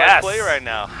cards do I play right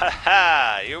now?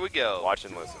 Haha, here we go. Watch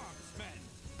and listen.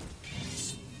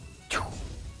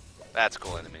 That's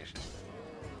cool animation.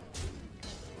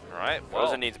 Alright, well.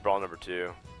 Fr0zen needs Brawl number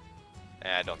 2.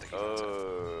 I don't think he needs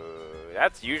it.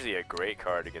 That's usually a great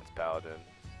card against Paladin.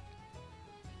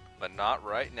 But not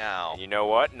right now. And you know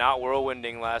what? Not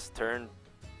Whirlwinding last turn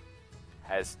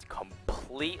has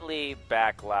completely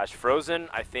backlashed. Fr0zen,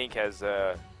 I think, is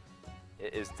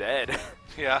dead.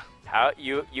 Yeah.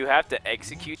 You have to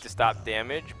execute to stop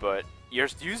damage, but you're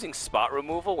using spot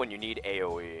removal when you need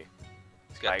AoE.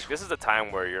 Like, this is a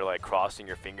time where you're like crossing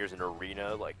your fingers in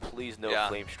Arena, like, please no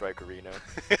Flame Strike Arena.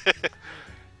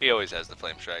 He always has the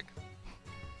Flame Strike.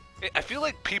 I feel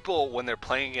like people, when they're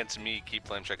playing against me, keep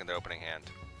Flame Strike in their opening hand.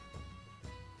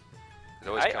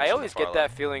 I always get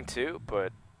that feeling too,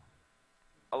 but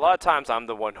a lot of times I'm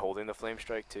the one holding the Flame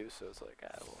Strike too, so it's like,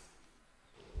 well.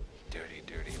 Dirty,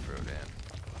 dirty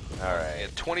Fr0zen. Alright. He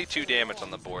had 22 damage on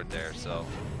the board there, so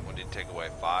what did he take away?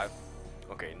 5?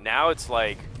 Okay, now it's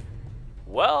like,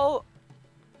 well,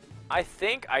 I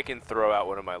think I can throw out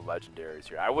one of my legendaries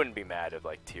here. I wouldn't be mad at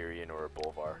like Tyrion or a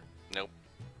Bolvar. Nope.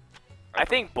 I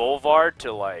think Bolvar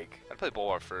to like... I'd play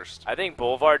Bolvar first. I think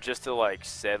Bolvar just to like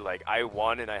said like I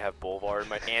won and I have Bolvar in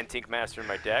my and Tinkmaster in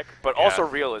my deck. But also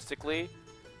realistically,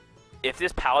 if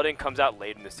this Paladin comes out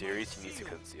late in the series, he needs to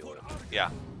conceal it. Yeah.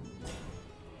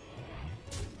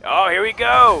 Oh, here we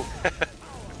go!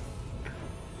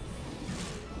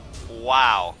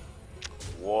 Wow.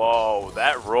 Whoa,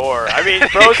 that roar. I mean,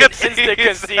 Fr0zen instant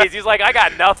concedes. He's like, I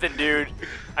got nothing, dude.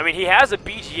 I mean, he has a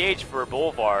BGH for a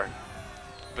Bolvar.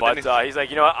 But he's like,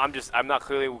 you know what, I'm not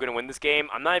clearly going to win this game.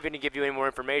 I'm not even going to give you any more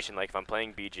information. Like, if I'm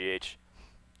playing BGH,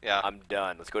 yeah, I'm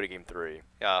done. Let's go to game 3.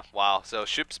 Yeah, wow. So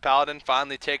Shoop's Paladin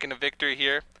finally taking a victory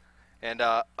here. And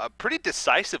a pretty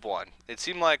decisive one. It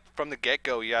seemed like from the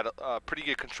get-go you had pretty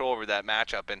good control over that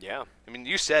matchup. And yeah, I mean,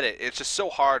 you said it. It's just so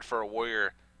hard for a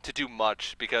warrior to do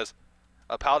much because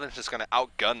a paladin's just going to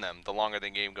outgun them the longer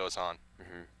the game goes on.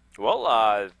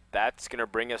 Well, that's going to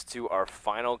bring us to our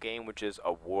final game, which is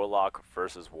a warlock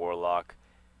versus warlock.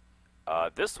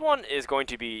 This one is going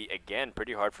to be, again,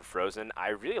 pretty hard for Fr0zen. I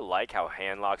really like how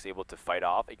Handlock's able to fight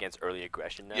off against early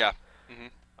aggression now. Yeah.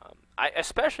 I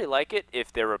especially like it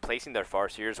if they're replacing their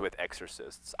Farseers with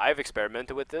Exorcists. I've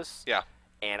experimented with this. Yeah.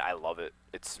 And I love it.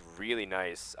 It's really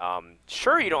nice.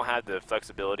 Sure, you don't have the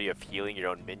flexibility of healing your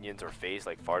own minions or face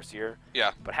like Farseer.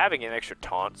 Yeah. But having an extra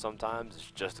taunt sometimes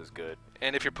is just as good.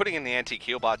 And if you're putting in the antique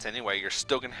heal bots anyway, you're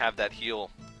still going to have that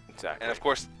heal. Exactly. And of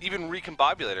course, even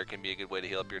Recombobulator can be a good way to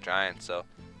heal up your giant. So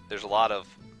there's a lot of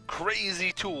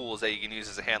crazy tools that you can use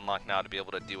as a Handlock now to be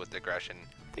able to deal with the aggression.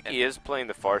 I think he is playing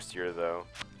the Farseer, though.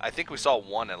 I think we saw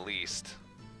one at least.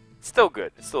 It's still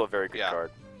good. It's still a very good card.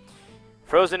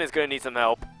 Fr0zen is going to need some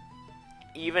help.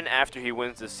 Even after he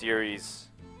wins the series,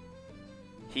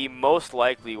 he most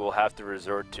likely will have to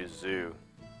resort to Zoo.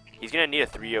 He's going to need a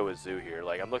 3-0 with Zoo here.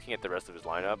 Like, I'm looking at the rest of his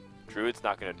lineup. Druid's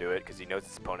not going to do it because he knows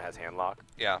his opponent has Handlock.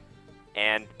 Yeah.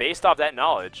 And based off that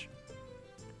knowledge,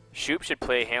 Shoop should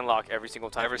play Handlock every single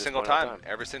time. Every single time.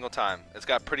 Every single time. It's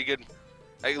got pretty good...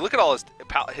 look at all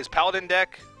his Paladin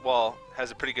deck, well, has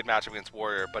a pretty good matchup against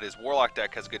Warrior, but his Warlock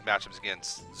deck has good matchups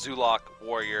against Zulok,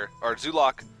 Warrior, or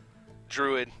Zulok,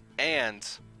 Druid, and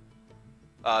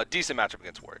decent matchup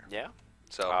against Warrior. Yeah.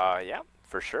 So. Yeah,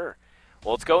 for sure.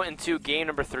 Well, let's go into game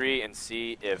number 3 and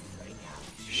see if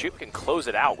Shoop can close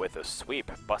it out with a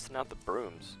sweep, busting out the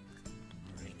brooms.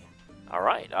 All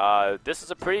right. This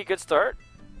is a pretty good start.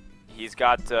 He's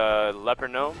got Leper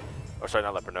Gnome. Or sorry,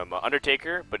 not Leper Gnome,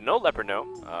 Undertaker, but no Leper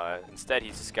Gnome. Instead,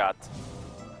 he's just got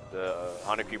the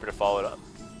Haunted Creeper to follow it up.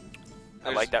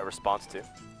 I like that response too.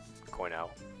 Coin Owl.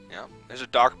 Yeah, there's a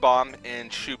Dark Bomb in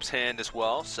Shoop's hand as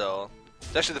well, so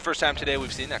it's actually the first time today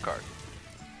we've seen that card.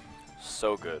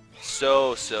 So good.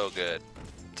 So good.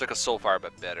 It's like a Soulfire,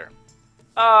 but better.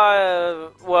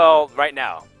 Well, right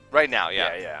now. Right now,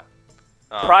 yeah. Yeah.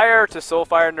 Prior to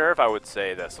Soulfire nerf, I would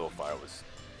say that Soulfire was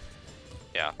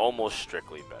almost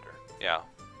strictly better. Yeah.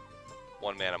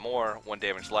 1 mana more, 1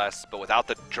 damage less, but without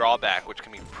the drawback, which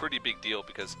can be a pretty big deal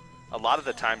because a lot of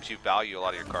the times you value a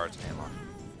lot of your cards in Handlock.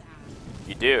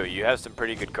 You do. You have some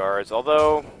pretty good cards,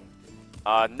 although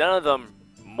none of them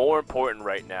more important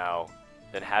right now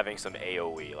than having some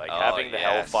AoE. Like, having the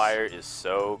Hellfire is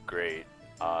so great.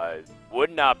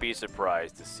 Would not be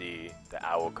surprised to see the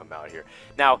Owl come out here.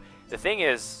 Now, the thing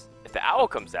is, if the Owl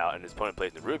comes out and his opponent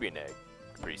plays the Ruby Egg,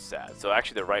 pretty sad. So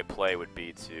actually the right play would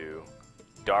be to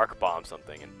Dark Bomb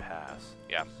something and pass.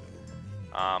 Yeah.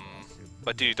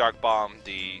 But do you Dark Bomb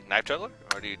the Knife Juggler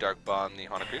or do you Dark Bomb the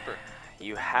Haunted Creeper?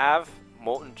 You have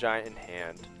Molten Giant in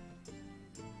hand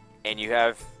and you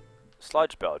have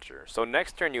Sludge Belcher. So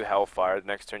next turn you Hellfire,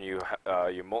 next turn you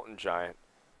Molten Giant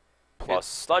plus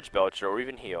Sludge Belcher or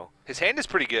even heal. His hand is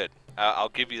pretty good. I'll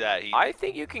give you that. I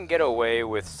think you can get away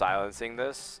with silencing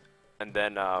this and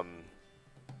then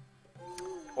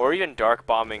or even Dark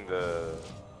Bombing the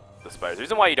spiders. The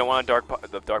reason why you don't want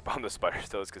to Dark Bomb the spiders,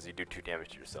 though, is because you do 2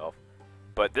 damage to yourself.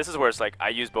 But this is where it's like, I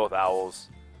use both Owls.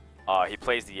 He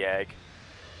plays the egg.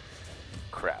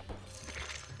 Crap.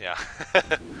 Yeah.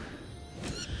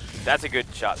 That's a good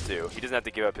shot, too. He doesn't have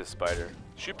to give up his spider.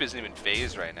 Shoop isn't even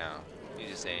phased right now.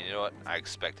 He's just saying, you know what, I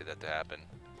expected that to happen.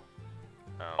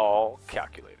 All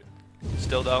calculated.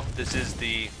 Still, though, this is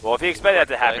the... Well, if he expected that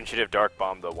to happen, should have Dark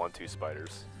Bombed the 1/2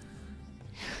 spiders.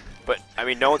 But I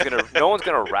mean, no one's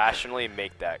gonna rationally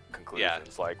make that conclusion. Yeah.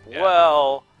 It's like,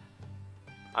 well,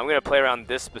 I'm gonna play around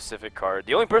this specific card.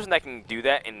 The only person that can do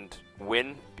that and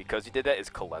win because he did that is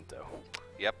Colento.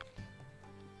 Yep.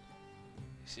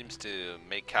 He seems to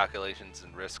make calculations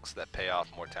and risks that pay off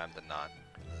more time than not.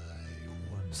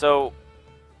 So,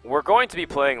 we're going to be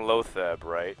playing Lotheb,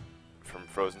 right? From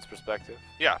Fr0zen's perspective.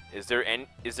 Yeah. Is there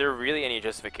really any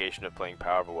justification of playing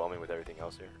Power Overwhelming with everything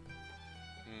else here?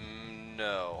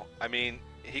 No. I mean,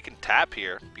 he can tap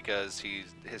here because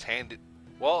his hand...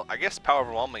 Well, I guess Power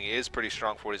Overwhelming is pretty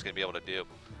strong for what he's going to be able to do.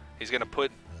 He's going to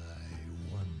put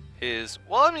his...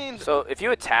 Well, I mean... So, if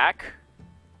you attack,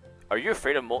 are you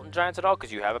afraid of Molten Giants at all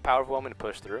because you have a Power Overwhelming to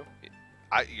push through?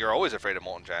 you're always afraid of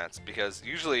Molten Giants because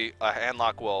usually a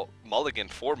handlock will mulligan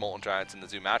for Molten Giants in the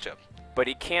zoo matchup. But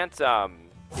he can't.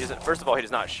 He doesn't. First of all,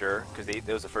 he's not sure because that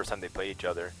was the first time they played each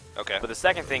other. Okay. But the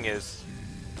second thing is,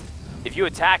 if you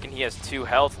attack and he has 2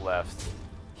 health left,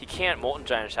 he can't Molten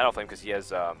Giant Shadow Flame because he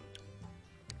has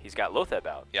he's got Loatheb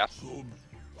out. Yeah.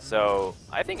 So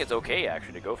I think it's okay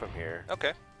actually to go from here.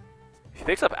 Okay. If he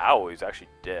picks up Owl, he's actually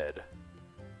dead.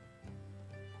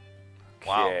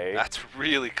 Wow, Okay. that's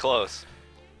really close.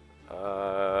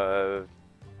 Well,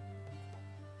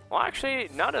 actually,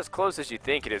 not as close as you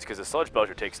think it is because the Sludge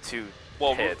Belcher takes 2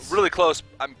 hits. Really close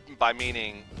by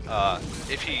meaning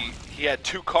if he had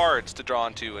 2 cards to draw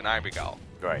into an Ivory Gowl.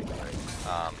 Right.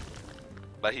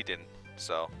 But he didn't.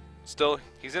 So still,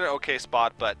 he's in an okay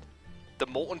spot, but the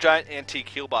Molten Giant Antique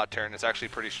Healbot turn is actually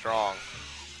pretty strong.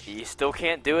 He still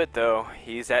can't do it though.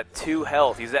 He's at 2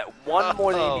 health. He's at 1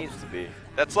 more than he needs to be.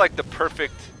 That's like the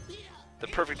perfect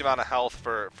amount of health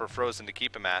for Fr0zen to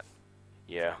keep him at.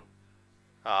 Yeah.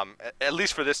 At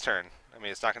least for this turn. I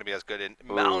mean, it's not going to be as good.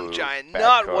 Mountain Giant, bad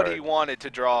not card. what he wanted to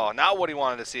draw. Not what he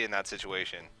wanted to see in that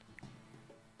situation.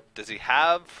 Does he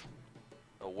have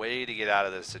a way to get out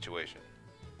of this situation?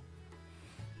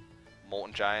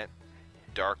 Molten Giant,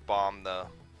 Dark Bomb the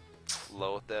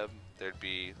Loatheb. There'd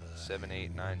be 7,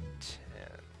 8, 9, 10.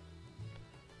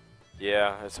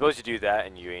 Yeah, I suppose you do that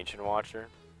and you Ancient Watcher.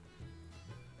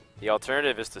 The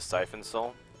alternative is to Siphon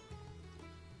Soul.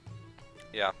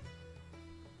 Yeah.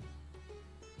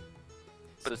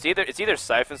 So it's either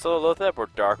Siphon Soul Loatheb or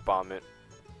Dark Bomb it.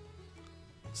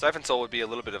 Siphon Soul would be a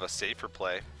little bit of a safer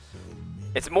play.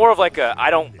 It's more of like a,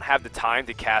 I don't have the time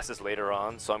to cast this later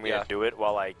on, so I'm going to Yeah. do it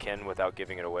while I can without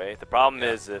giving it away. The problem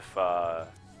is if...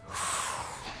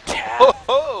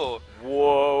 Oh!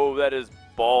 Whoa, that is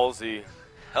ballsy.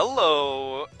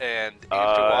 Hello! And Ancient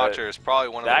Watcher is probably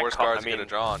one of the worst cards he could have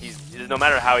drawn. No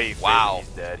matter how he Wow. he's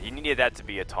dead. He needed that to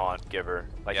be a taunt giver.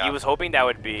 Like, Yeah. he was hoping that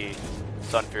would be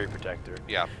Sun Fury Protector.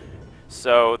 Yeah.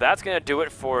 So that's going to do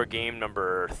it for game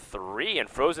number 3, and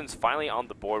Fr0zen's finally on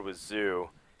the board with Zoo.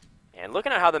 And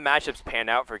looking at how the matchups pan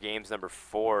out for games number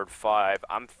 4 and 5,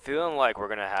 I'm feeling like we're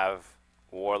going to have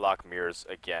Warlock Mirrors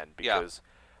again. Because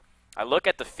I look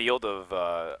at the field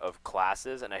of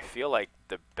classes, and I feel like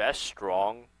the best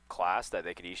strong class that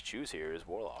they could each choose here is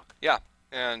Warlock. Yeah,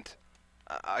 and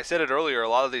I said it earlier, a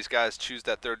lot of these guys choose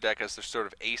that third deck as their sort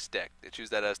of ace deck. They choose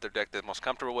that as their deck they're most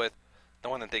comfortable with, the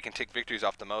one that they can take victories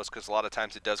off the most, because a lot of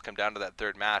times it does come down to that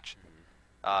third match.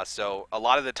 So a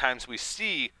lot of the times we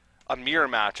see a mirror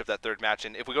match of that third match,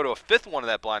 and if we go to a 5th one of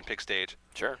that blind pick stage,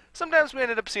 sometimes we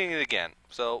ended up seeing it again.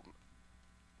 So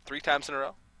 3 times in a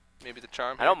row, maybe the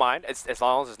charm. I don't mind, as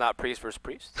long as it's not Priest versus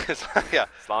Priest. Yeah.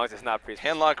 As long as it's not Priest.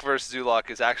 Handlock versus Zoolock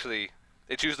is actually,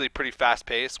 it's usually pretty fast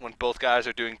paced when both guys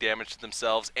are doing damage to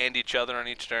themselves and each other on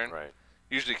each turn. Right.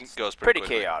 Usually goes pretty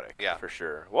quickly. Chaotic, Yeah. for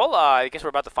sure. Well, I guess we're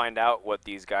about to find out what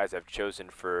these guys have chosen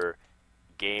for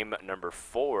game number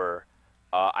 4.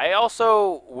 I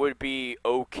also would be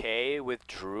okay with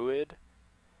Druid,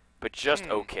 but just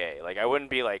okay. Like, I wouldn't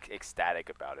be, like, ecstatic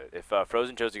about it. If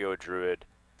Fr0zen chose to go with Druid,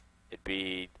 it'd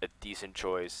be a decent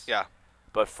choice. Yeah.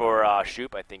 But for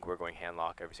Shoop, I think we're going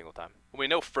Handlock every single time. We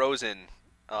know Fr0zen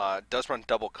does run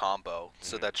double combo,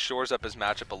 so that shores up his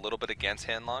matchup a little bit against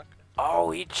Handlock.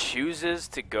 Oh, he chooses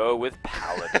to go with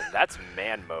Paladin. That's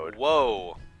man mode.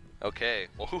 Whoa. Okay.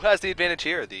 Well, who has the advantage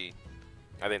here?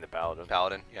 I think the Paladin.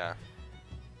 Paladin, yeah.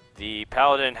 The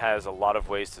Paladin has a lot of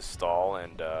ways to stall,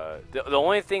 and the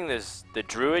only thing is the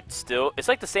Druid still... It's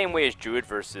like the same way as Druid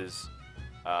versus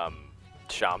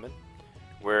Shaman,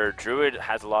 where Druid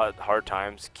has a lot of hard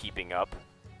times keeping up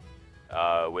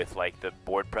with like the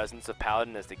board presence of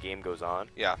Paladin as the game goes on.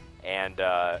 Yeah. And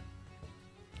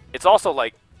it's also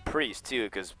like Priest too,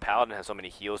 because Paladin has so many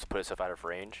heals to put itself out of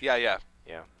range. Yeah, yeah.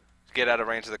 Yeah. Get out of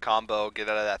range of the combo, get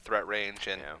out of that threat range,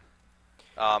 and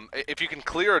if you can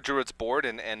clear a Druid's board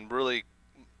and really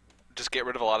just get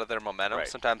rid of a lot of their momentum,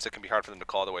 sometimes it can be hard for them to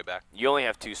claw their way back. You only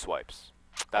have 2 swipes.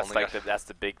 That's like that's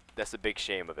the big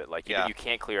shame of it. Like you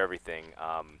can't clear everything,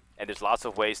 and there's lots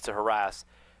of ways to harass,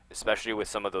 especially with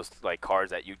some of those like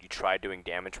cards that you try doing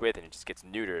damage with and it just gets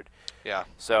neutered. Yeah.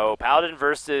 So Paladin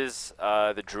versus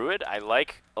the Druid, I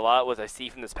like a lot what I see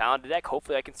from this Paladin deck.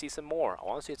 Hopefully I can see some more. I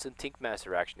want to see some Tink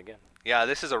Master action again. Yeah,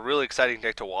 this is a really exciting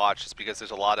deck to watch just because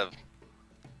there's a lot of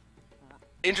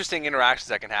interesting interactions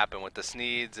that can happen with the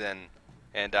Sneeds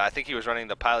and I think he was running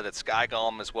the piloted Sky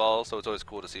Golem as well, so it's always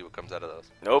cool to see what comes out of those.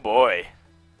 Oh boy.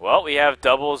 Well, we have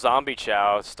double Zombie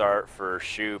Chow start for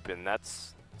Shoop, and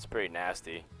that's pretty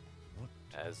nasty.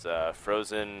 As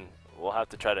Fr0zen, we'll have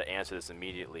to try to answer this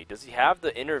immediately. Does he have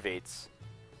the Innervates?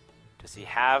 Does he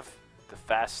have the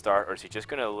fast start, or is he just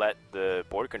going to let the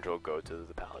board control go to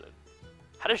the Paladin?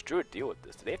 How does Druid deal with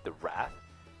this? Do they have the Wrath?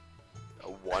 A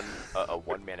one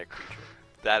mana creature?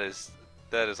 That is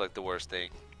like the worst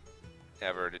thing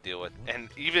ever to deal with. And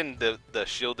even the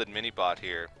shielded mini-bot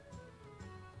here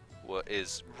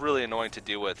is really annoying to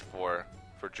deal with for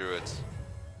Druids.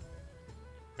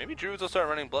 Maybe Druids will start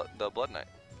running the Blood Knight.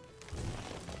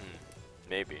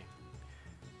 Maybe.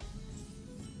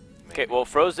 Okay, well,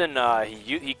 Fr0zen,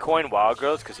 he coined Wild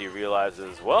Growth because he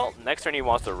realizes, well, next turn he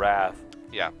wants the Wrath.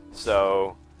 Yeah.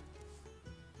 So,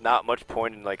 not much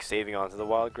point in like saving onto the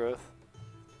Wild Growth.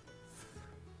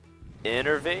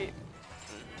 Innervate?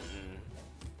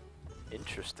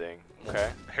 Interesting.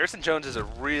 Okay. Harrison Jones is a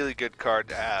really good card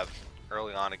to have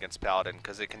early on against Paladin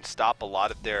because it can stop a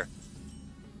lot of their,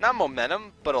 not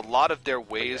momentum, but a lot of their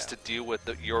ways to deal with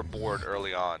your board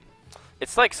early on.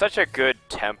 It's like such a good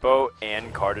tempo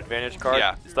and card advantage card.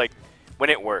 Yeah. It's like when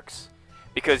it works.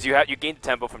 Because you gain the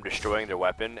tempo from destroying their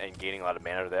weapon and gaining a lot of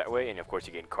mana that way, and of course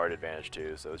you gain card advantage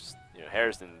too. So it's,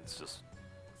 Harrison's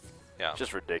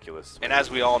just ridiculous. And as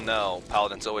we all know,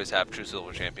 Paladins always have True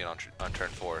Silver Champion on turn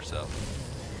 4, so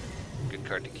good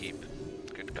card to keep.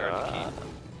 Good card to keep.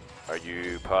 Are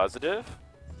you positive?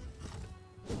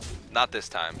 Not this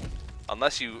time,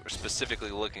 unless you are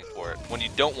specifically looking for it. When you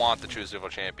don't want the True Silver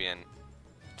Champion,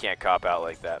 can't cop out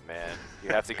like that, man. You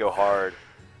have to go hard.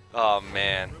 Oh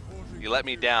man, you let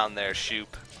me down there,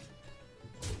 Shoop.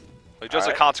 Like just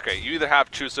a right. Consecrate. You either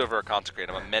have True Silver or Consecrate.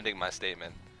 I'm amending my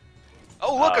statement.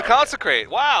 Oh look, a Consecrate!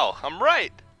 Wow, I'm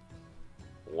right.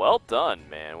 Well done,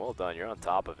 man. Well done. You're on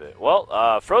top of it. Well,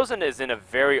 Fr0zen is in a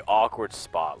very awkward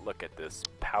spot. Look at this.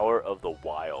 Power of the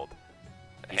Wild.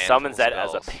 He summons that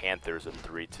as a Panther's a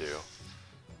 3/2.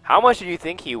 How much do you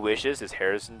think he wishes his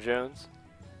Harrison Jones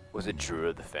was a Druid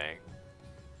of the Fang?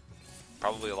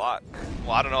 Probably a lot.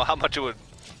 Well, I don't know how much it would.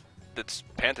 This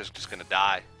Panther's just gonna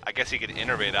die. I guess he could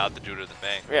innervate out the Druid of the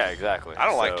Fang. Yeah, exactly. I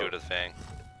don't like Druid of the Fang.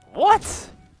 What?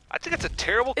 I think it's a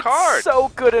terrible card. It's so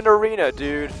good in Arena,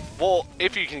 dude. Well,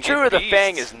 if you can get Druid of the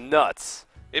Fang is nuts.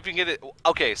 If you can get it.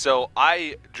 Okay, so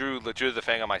I drew the Druid of the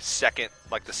Fang on my second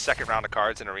round of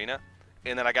cards in Arena,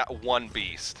 and then I got one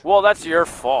beast. Well, that's your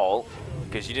fault,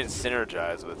 because you didn't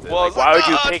synergize with it. Well, like, why would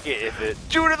you pick it if it...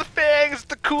 Druid of the Fang is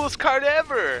the coolest card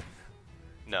ever!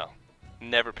 No.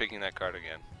 Never picking that card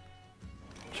again.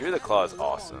 Druid of the Claw is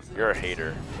awesome. You're a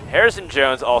hater. Harrison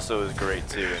Jones also is great,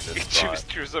 too, in this You spot. choose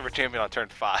True Silver Champion on turn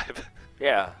 5.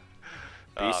 Yeah.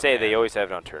 But you say man. they always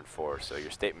have it on turn 4, so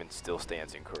your statement still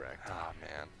stands incorrect. Oh,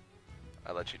 man.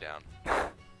 I let you down.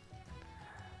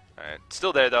 Alright.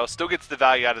 Still there, though. Still gets the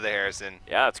value out of the Harrison.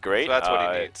 Yeah, that's great. So that's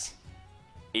what he needs.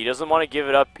 He doesn't want to give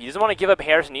it up. He doesn't want to give up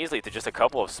Harrison easily to just a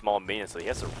couple of small minions, so he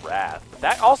has a Wrath. But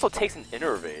that also takes an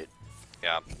Innervate.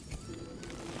 Yeah.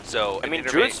 So, I mean,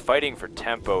 Druid's fighting for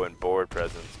tempo and board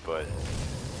presence, but...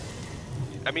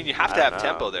 I mean, you have to have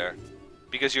tempo there.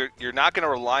 Because you're not going to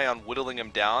rely on whittling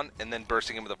him down and then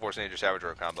bursting him with a Force Nature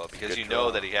Savager combo. Because you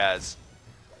know that he has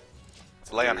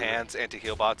Lay on Hands,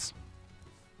 anti-heal bots.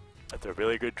 That's a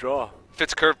really good draw.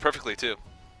 Fits curve perfectly, too.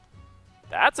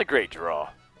 That's a great draw.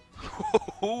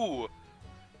 Ooh.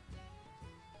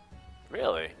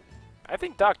 Really? I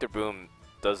think Dr. Boom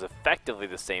does effectively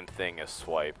the same thing as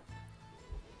Swipe.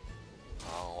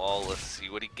 Oh, well, let's see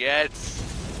what he gets.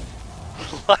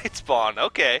 Light Spawn,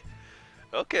 okay.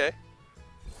 Okay.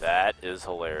 That is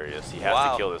hilarious. He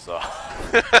has to kill this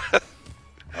off.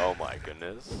 Oh my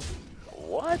goodness.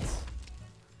 What?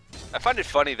 I find it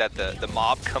funny that the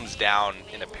mob comes down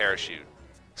in a parachute.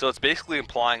 So it's basically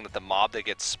implying that the mob that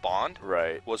gets spawned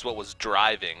was what was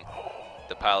driving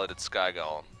the piloted Sky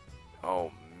Golem.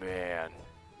 Oh man.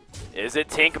 Is it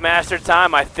Tinkmaster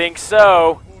time? I think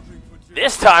so.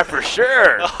 This time for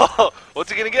sure. Oh, what's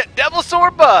he gonna get? Devil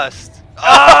Sword Bust!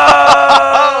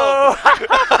 Oh!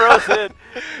 Fr0zen.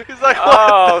 He's like,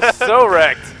 oh, so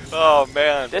wrecked. Oh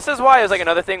man. This is why it was like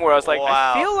another thing where I was like,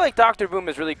 wow. I feel like Dr. Boom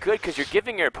is really good because you're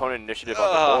giving your opponent initiative on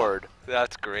the board.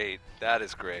 That's great. That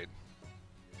is great.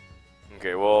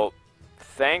 Okay, well,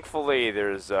 thankfully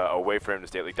there's a way for him to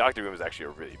stay. Like Dr. Boom is actually a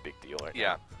really big deal right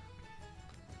now.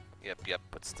 Yep.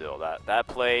 But still, that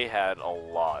play had a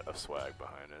lot of swag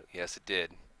behind it. Yes, it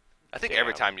did. I think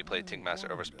every time you play Tinkmaster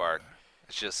over Spark,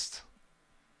 it's just...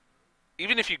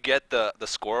 Even if you get the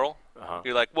squirrel,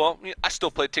 you're like, well, I still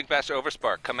play Tinkmaster over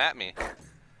Spark. Come at me.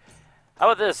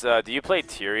 How about this? Do you play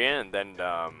Tyrion and then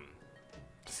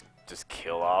just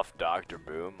kill off Dr.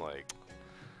 Boom? Like,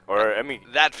 or I mean,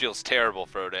 that feels terrible,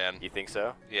 Fr0zen. You think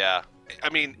so? Yeah. I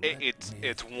mean,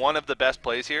 it's one of the best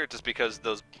plays here, just because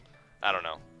those. I don't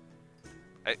know.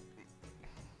 I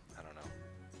don't know.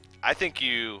 I think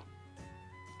you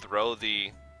throw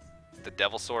the the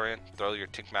Devilsaur in, throw your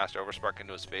Tinkmaster Overspark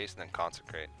into his face, and then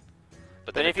Consecrate.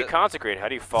 But then if you Consecrate, how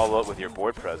do you follow up with your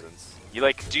board presence? You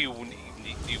like... Do you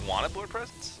want a board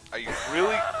presence? Are you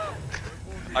really...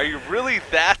 Are you really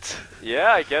that...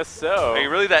 Yeah, I guess so. Are you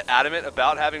really that adamant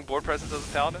about having board presence as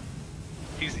a Paladin?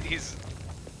 He's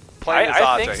playing his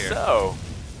odds right here. I think so.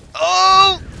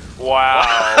 Oh!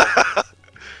 Wow.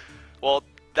 Well,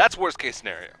 that's worst case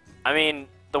scenario. I mean,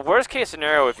 the worst case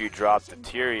scenario if you drop the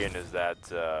Tyrion is that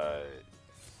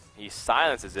he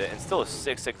silences it and still a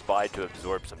 6/6 buy to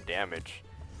absorb some damage.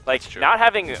 Like, not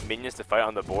having minions to fight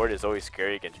on the board is always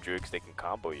scary against Druid because they can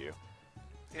combo you.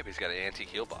 Yeah, but he's got an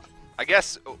anti-heal bot. I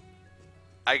guess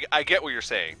I get what you're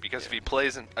saying, because if he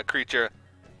plays a creature,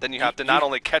 then you have to not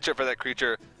only catch it for that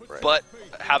creature, but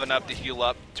have enough to heal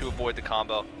up to avoid the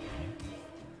combo.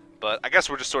 But I guess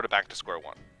we're just sort of back to square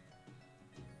one.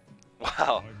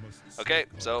 Wow. Okay,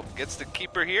 so gets the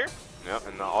Keeper here. Yep,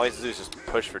 and all he has to do is just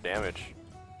push for damage.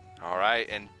 All right,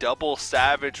 and double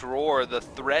Savage Roar. The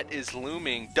threat is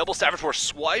looming. Double Savage Roar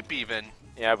swipe even.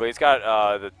 Yeah, but he's got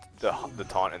the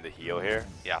taunt and the heal here.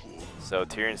 Yeah. So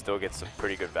Tyrion still gets some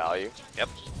pretty good value. Yep.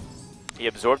 He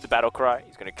absorbed the Battle Cry.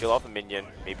 He's going to kill off a minion,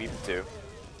 maybe even 2.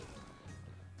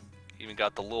 Even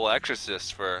got the little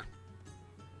Exorcist for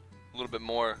a little bit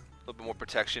more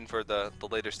protection for the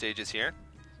later stages here.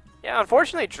 Yeah,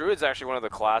 unfortunately, Druid's actually one of the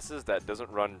classes that doesn't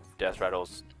run Death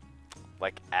Rattles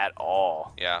like at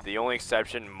all. Yeah. The only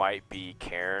exception might be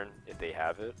Cairn if they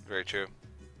have it. Very true.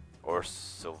 Or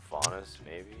Sylvanas,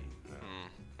 maybe.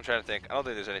 I'm trying to think. I don't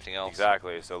think there's anything else.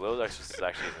 Exactly. So Little Exorcist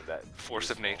actually isn't that Force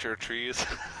useful. of Nature trees.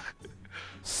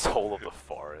 Soul of the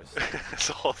Forest.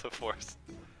 Soul of the Forest.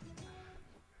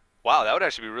 Wow, that would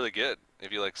actually be really good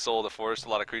if you like Soul of the Forest a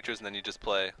lot of creatures and then you just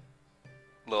play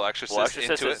Little Exorcist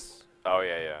into it. Oh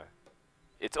yeah, yeah.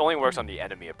 It only works on the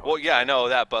enemy opponent. Well, yeah, I know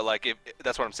that, but like if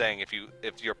that's what I'm saying.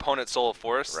 If your opponent's Soul of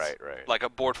Forest, right, like a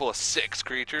board full of 6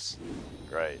 creatures,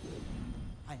 right.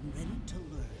 I'm ready to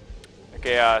learn.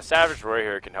 Okay, Savage Roar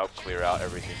here can help clear out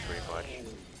everything pretty much.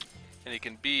 and he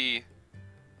can be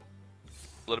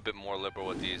a little bit more liberal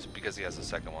with these because he has the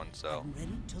second one. So I'm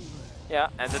ready to learn. yeah,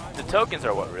 and the tokens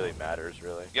are what really matters,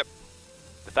 really. Yep.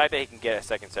 The fact that he can get a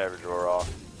second Savage Roar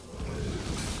off.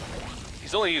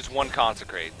 He's only used one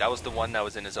Consecrate. That was the one that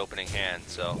was in his opening hand.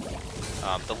 So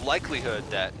the likelihood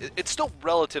that it's still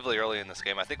relatively early in this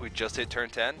game. I think we just hit turn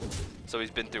 10, so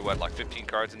he's been through what, like 15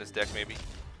 cards in his deck, maybe.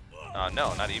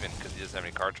 No, not even, because he doesn't have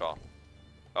any card draw.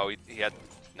 Oh, he had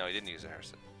no, he didn't use a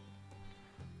Hearthstone.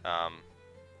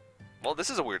 Well, this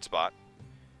is a weird spot.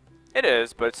 It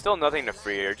is, but it's still nothing to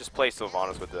free here. Just play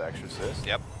Sylvanas with the Exorcist.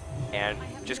 Yep. And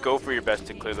just go for your best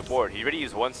to clear the board. He already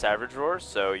used one Savage Roar,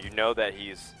 so you know that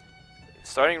he's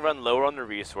starting to run lower on the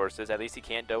resources. At least he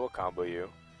can't double combo you.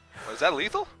 Oh, is that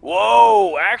lethal?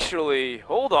 Whoa, actually,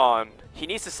 hold on. He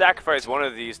needs to sacrifice one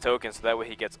of these tokens so that way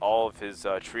he gets all of his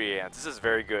tree ants. This is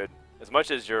very good. As much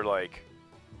as you're like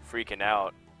freaking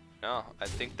out. No, I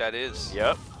think that is.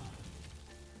 Yep.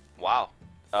 Wow.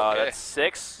 Okay. That's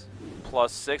 6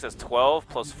 plus 6. That's 12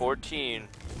 plus 14.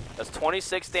 That's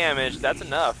 26 damage. That's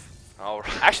enough. All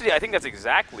right. Actually, I think that's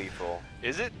exact lethal.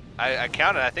 Is it? I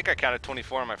counted. I think I counted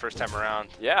 24 on my first time around.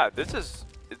 Yeah, that's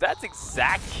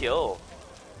exact kill.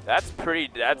 That's really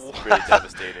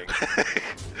devastating.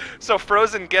 So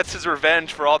Fr0zen gets his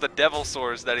revenge for all the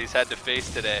Devilsaurs that he's had to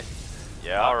face today.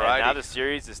 Yeah, alrighty. and now the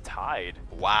series is tied.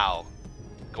 Wow.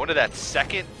 Going to that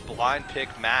second blind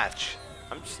pick match.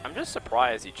 I'm just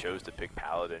surprised he chose to pick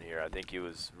Paladin here. I think he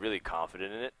was really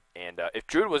confident in it. And if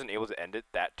Druid wasn't able to end it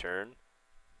that turn,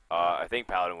 I think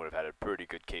Paladin would have had a pretty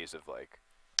good case of like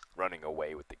running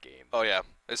away with the game. Oh yeah,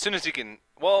 as soon as he can.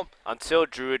 Well, until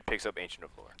Druid picks up Ancient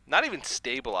of Lore. Not even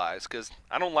stabilize, because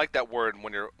I don't like that word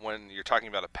when you're talking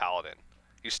about a Paladin.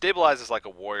 You stabilize as like a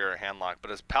warrior or handlock,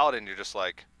 but as Paladin you're just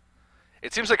like,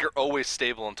 it seems like you're always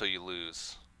stable until you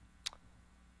lose.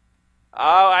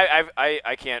 Oh,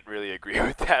 I can't really agree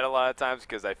with that a lot of times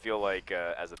because I feel like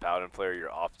as a Paladin player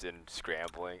you're often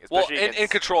scrambling. Especially well, in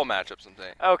control matchups, I'm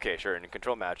saying. Okay, sure. In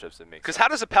control matchups, it makes. Because how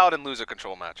does a Paladin lose a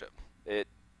control matchup?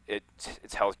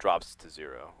 Its health drops to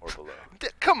 0 or below.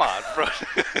 Come on, bro.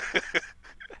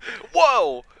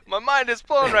 Whoa, my mind is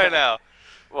blown right now.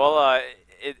 Well,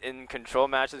 in control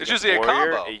matches, it's usually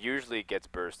warrior, a combo. It usually gets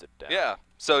bursted down. Yeah,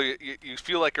 so you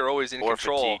feel like you're always in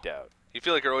control. Or fatigued out. You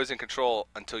feel like you're always in control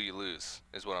until you lose,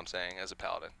 is what I'm saying as a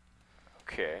Paladin.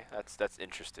 Okay, that's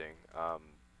interesting.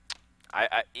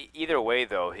 Either way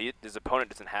though, his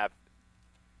opponent doesn't have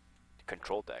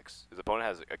control decks. His opponent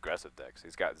has aggressive decks.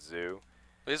 He's got Zoo.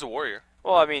 He's a warrior.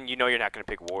 Well, I mean, you know you're not going to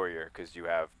pick warrior because you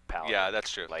have Paladin. Yeah,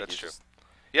 that's true. Like, that's true.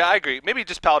 Yeah, I agree. Maybe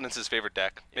just Paladin's his favorite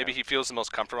deck. Maybe he feels the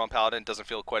most comfortable on Paladin, doesn't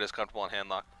feel quite as comfortable on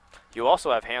Handlock. You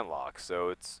also have Handlock, so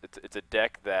it's a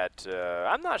deck that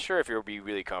I'm not sure if you'll be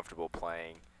really comfortable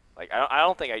playing. Like I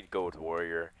don't think I'd go with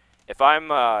Warrior. If I'm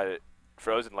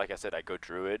Fr0zen, like I said, I'd go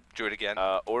Druid. Druid again.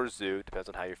 Or Zoo, depends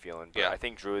on how you're feeling. But Yeah. I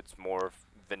think Druid's more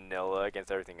vanilla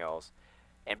against everything else.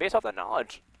 And based off that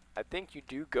knowledge, I think you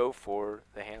do go for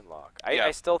the Handlock.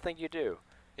 I still think you do.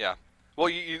 Yeah. Well,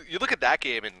 you look at that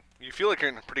game and you feel like you're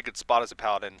in a pretty good spot as a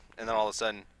Paladin, and then all of a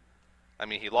sudden, I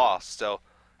mean, he lost. So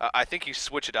I think you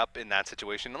switch it up in that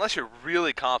situation, unless you're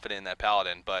really confident in that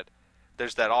Paladin. But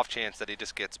there's that off chance that he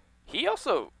just gets. He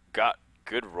also got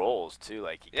good rolls too.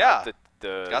 Like he got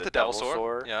the Devil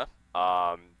Sword. Yeah.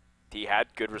 He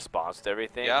had good response to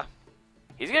everything. Yeah.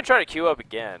 He's gonna try to queue up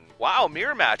again. Wow,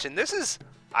 mirror match, and this is.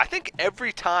 I think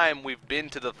every time we've been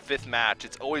to the 5th match,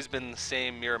 it's always been the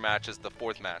same mirror match as the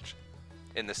 4th match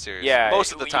in this series. Yeah,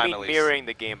 most of the time you mean at least. mirroring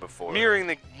the game before. Mirroring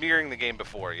the game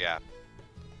before, yeah.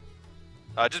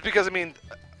 Just because, I mean,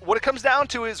 what it comes down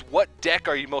to is what deck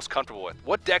are you most comfortable with?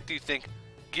 What deck do you think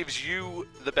gives you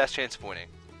the best chance of winning?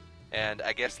 And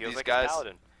I guess these guys,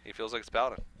 he feels like it's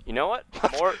Paladin. You know what?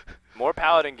 More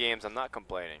Paladin games. I'm not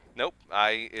complaining. Nope.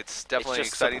 It's definitely it's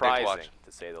just exciting surprising, to watch,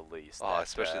 to say the least. Oh, that,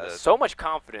 especially the so much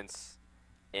confidence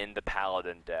in the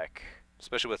Paladin deck.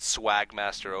 Especially with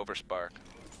Swagmaster Overspark.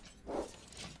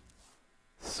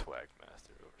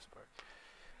 Swagmaster Overspark.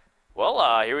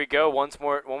 Well, here we go. One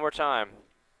more time.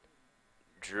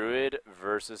 Druid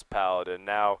versus Paladin.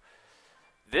 Now,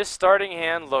 this starting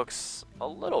hand looks a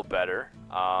little better.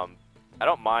 I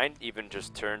don't mind even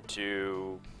just turn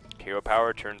 2 Hero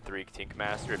Power, turn 3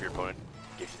 Tinkmaster if your opponent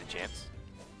gives you the chance.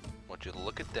 Want you to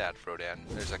look at that, Fr0zen.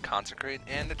 There's a Consecrate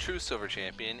and a True Silver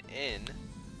Champion in.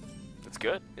 That's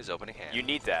good. His opening hand. You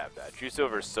need to have that. True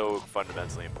Silver is so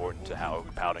fundamentally important to how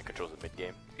Paladin controls the mid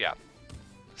game. Yeah.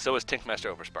 So is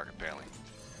Tinkmaster Overspark apparently.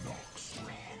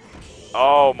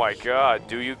 Oh my God!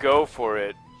 Do you go for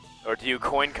it, or do you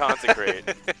coin consecrate?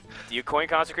 Do you coin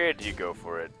consecrate, or do you go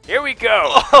for it? Here we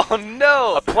go! Oh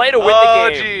no! A play to win the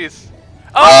game. Jeez.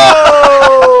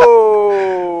 Oh!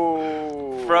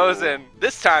 Fr0zen.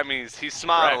 This time he's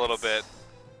smiling a little bit.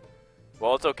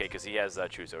 Well, it's okay because he has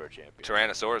True Silver Champion.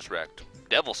 Tyrannosaurus wrecked.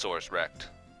 Devilsaurus wrecked.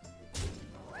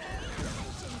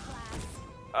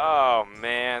 Oh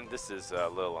man, this is a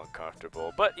little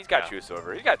uncomfortable. But he's got True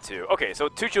Silver. He's got 2. Okay, so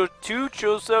two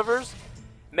True Silvers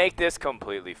make this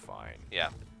completely fine. Yeah.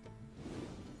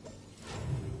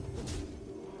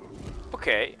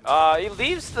 Okay, he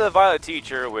leaves the Violet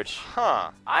Teacher, which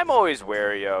I'm always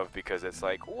wary of because it's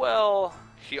like, well...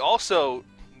 He also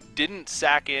didn't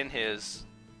sack in his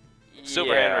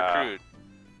Silverhand Recruit,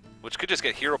 which could just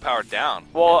get hero powered down.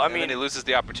 Well, and then he loses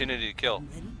the opportunity to kill.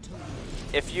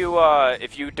 If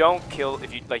you don't kill,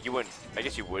 you wouldn't. I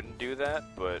guess you wouldn't do that,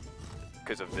 but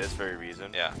because of this very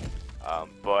reason. Yeah.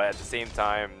 But at the same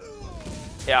time,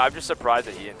 yeah, I'm just surprised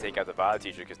that he didn't take out the Violet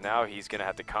Teacher because now he's gonna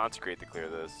have to consecrate to clear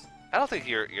this. I don't think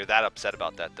you're that upset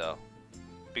about that though,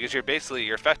 because you're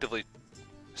effectively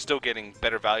still getting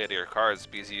better value out of your cards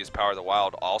because you use Power of the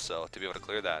Wild also to be able to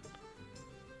clear that.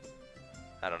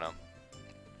 I don't know.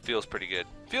 Feels pretty good.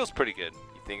 Feels pretty good.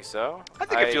 You think so? I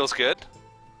think it feels good.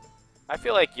 I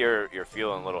feel like you're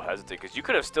feeling a little hesitant because you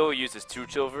could have still used this True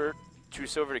Silver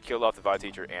to kill off the Violet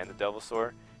Teacher and the Devil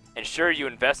Sword. And sure, you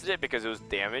invested it because it was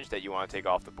damage that you want to take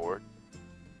off the board.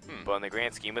 But in the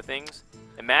grand scheme of things,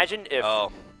 imagine if...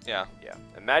 Oh, yeah. Yeah.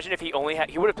 Imagine if he only had...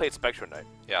 He would have played Spectral Knight.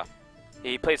 Yeah.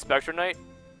 He played Spectral Knight.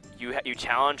 You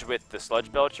challenge with the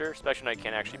Sludge Belcher. Spectral Knight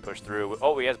can't actually push through.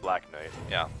 Oh, he has Black Knight.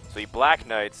 Yeah. So he Black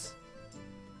Knights,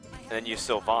 and then you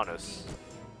Sylvanas.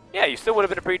 Yeah, you still would have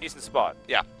been a pretty decent spot.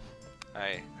 Yeah.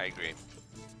 I agree.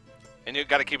 And you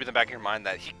got to keep in the back of your mind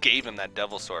that he gave him that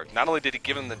Devil Sword. Not only did he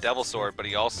give him the Devil Sword, but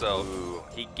he also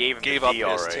gave up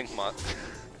his Tinkmaster.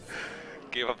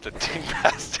 Gave up the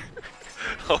Tinkmaster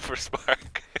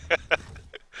Overspark.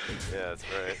 Yeah, that's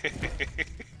right.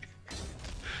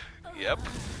 Yep.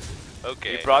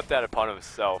 Okay. He brought that upon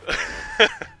himself.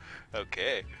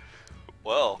 Okay.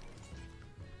 Well,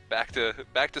 back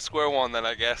to square one then,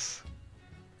 I guess.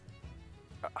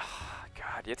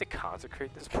 God, you have to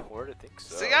consecrate this board? I think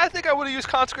so. See, I think I would have used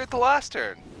Consecrate the last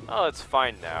turn. Oh, it's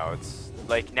fine now. It's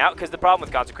like now, because the problem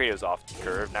with Consecrate is off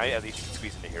curve. Now you at least you can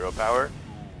squeeze into Hero Power.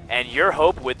 And your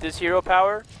hope with this Hero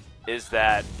Power is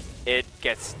that it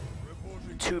gets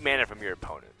 2 mana from your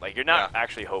opponent. Like, you're not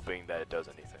actually hoping that it does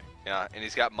anything. Yeah, and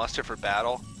he's got Muster for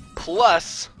Battle,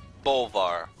 plus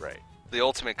Bolvar. Right. The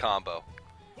ultimate combo.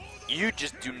 You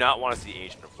just do not want to see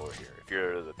Ancient of Lore here if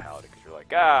you're the Paladin, because you're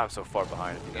like, I'm so far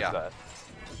behind if he does that.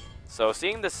 So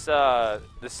seeing this,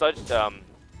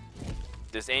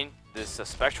 this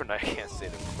Spectral Knight, I can't say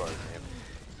the card's name.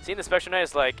 Seeing the Spectral Knight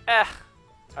is like,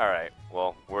 alright,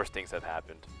 well, worse things have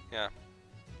happened. Yeah.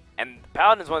 And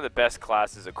Paladin is one of the best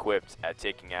classes equipped at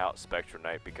taking out Spectral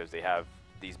Knight because they have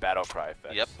these battle cry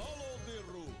effects. Yep.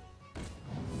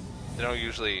 They don't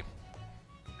usually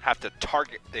have to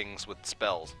target things with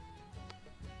spells.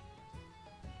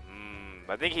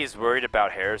 I think he's worried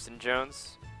about Harrison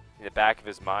Jones in the back of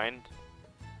his mind.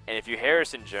 And if you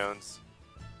Harrison Jones,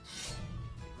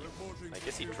 I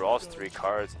guess he draws 3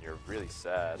 cards and you're really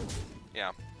sad.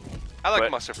 Yeah. I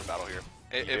like Muster for battle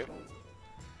here.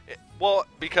 Well,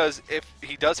 because if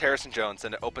he does Harrison Jones,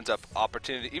 then it opens up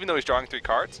opportunity, even though he's drawing 3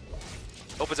 cards,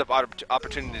 opens up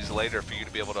opportunities later for you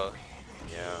to be able to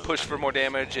push for more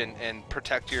damage and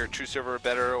protect your True Server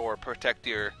better, or protect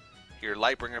your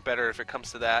Lightbringer better if it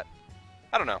comes to that.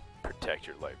 I don't know. Protect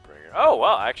your Lightbringer. Oh,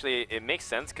 well, actually, it makes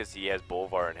sense because he has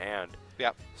Bolvar in hand.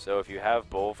 Yeah. So if you have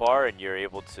Bolvar and you're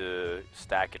able to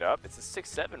stack it up, it's a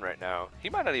 6/7 right now. He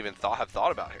might not even have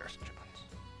thought about Harrison Jones.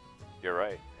 You're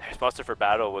right. His Muster for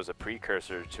Battle was a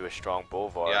precursor to a strong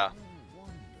Bolvar. Yeah.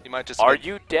 He might just. Are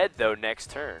you dead though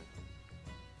next turn?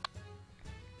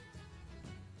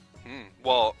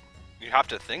 Well, you have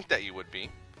to think that you would be.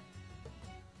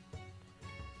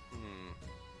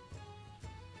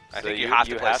 I think you have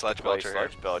to play Sludge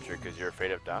Belcher because you're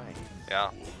afraid of dying. Yeah.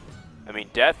 I mean,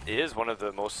 death is one of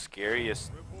the most scariest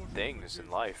things in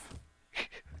life.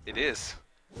 It is.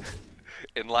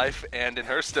 In life and in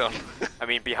Hearthstone. I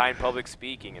mean, behind public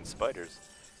speaking and spiders.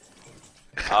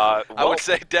 I would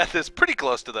say death is pretty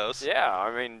close to those. Yeah,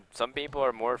 I mean, some people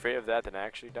are more afraid of that than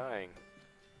actually dying.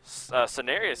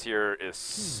 Cenarius here is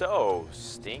so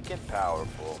stinking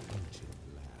powerful.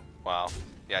 Wow.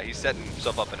 Yeah, he's setting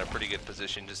himself up in a pretty good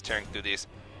position, just tearing through these.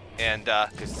 And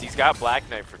because he's got Black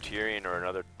Knight for Tyrion or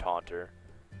another Taunter.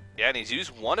 Yeah, and he's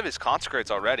used one of his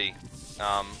Consecrates already.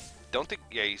 Don't think,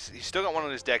 yeah, he's still got one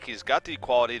on his deck. He's got the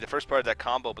equality, the first part of that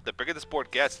combo, but the bigger this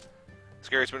board gets, the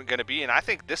scarier it's going to be. And I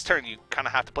think this turn you kind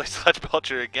of have to play Sludge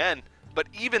Belcher again. But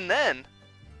even then,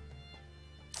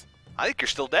 I think you're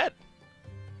still dead.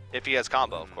 If he has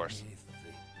combo, of course.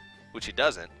 Which he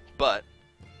doesn't, but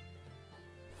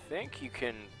I think you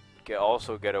can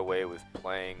also get away with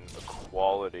playing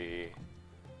equality.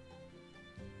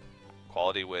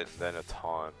 Quality with then a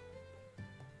taunt.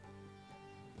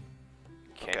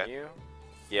 Can okay. you?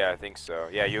 Yeah, I think so.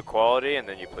 Yeah, you equality and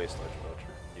then you play Sludge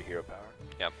Belcher. You hero power.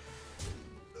 Yep.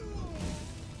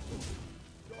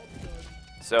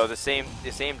 So the same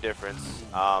difference.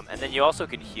 And then you also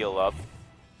can heal up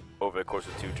over the course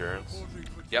of 2 turns.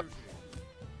 Yep.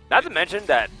 Not to mention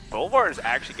that Bolvar is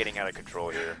actually getting out of control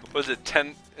here. Was it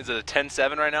 10? Is it a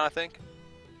 10-7 right now? I think.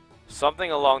 Something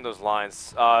along those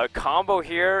lines. Combo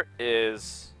here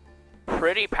is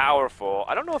pretty powerful.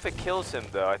 I don't know if it kills him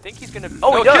though. I think he's gonna.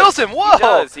 Oh, it kills him! Whoa! He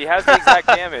does. He has the exact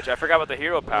damage. I forgot about the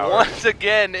hero power. Once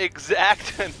again,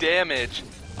 exact damage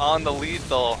on the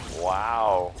lethal.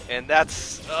 Wow. And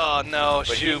that's no.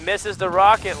 But he misses the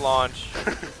rocket launch.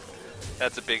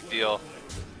 That's a big deal.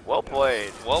 Well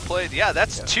played. Well played. Yeah,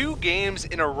 that's 2 games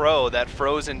in a row that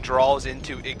Fr0zen draws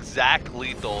into exact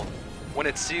lethal when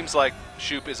it seems like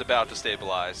Shoop is about to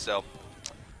stabilize. So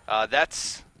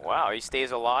that's... Wow, he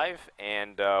stays alive,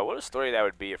 and what a story that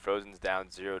would be if Fr0zen's down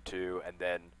 0-2 and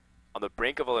then on the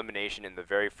brink of elimination in the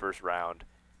very first round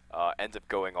ends up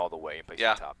going all the way and plays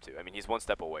the top 2. I mean, he's 1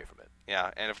 step away from it. Yeah,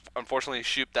 and if, unfortunately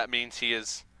Shoop, that means he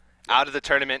is out of the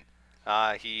tournament.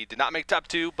 He did not make top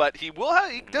 2, but he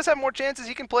does have more chances.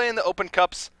 He can play in the Open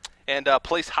Cups and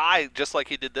place high just like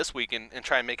he did this week and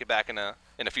try and make it back in a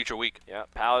future week. Yeah,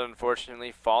 Paladin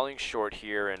unfortunately falling short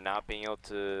here and not being able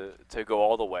to go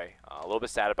all the way. A little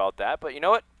bit sad about that, but you know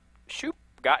what? Shoop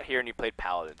got here and he played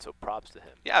Paladin, so props to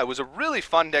him. Yeah, it was a really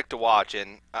fun deck to watch,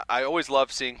 and I always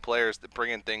love seeing players that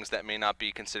bring in things that may not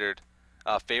be considered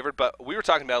favored, but we were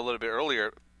talking about it a little bit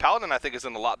earlier. Paladin, I think, is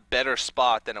in a lot better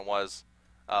spot than it was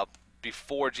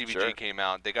before GVG came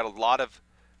out. They got a lot of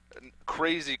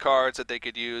crazy cards that they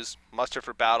could use. Muster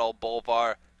for Battle,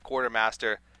 Bolvar,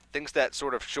 Quartermaster, things that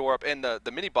sort of shore up, and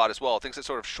the mini-bot as well, things that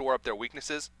sort of shore up their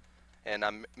weaknesses and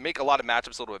make a lot of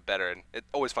matchups a little bit better, and it's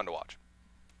always fun to watch.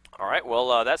 All right,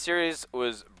 well, that series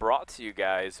was brought to you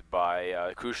guys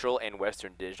by Crucial and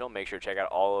Western Digital. Make sure to check out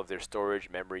all of their storage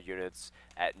memory units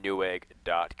at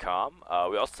newegg.com.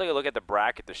 We also take a look at the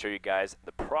bracket to show you guys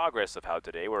the progress of how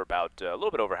today. We're about a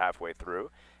little bit over halfway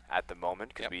through at the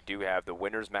moment because we do have the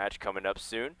winners match coming up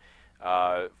soon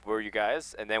for you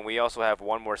guys. And then we also have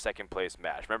one more second place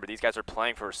match. Remember, these guys are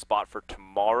playing for a spot for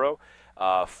tomorrow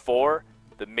for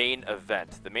the main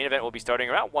event. The main event will be starting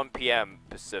around 1 p.m.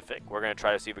 Pacific. We're going to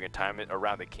try to see if we can time it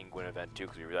around the King Gwyn event too,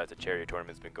 because we realize the charity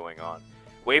tournament's been going on.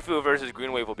 Waifu versus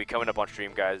Green Wave will be coming up on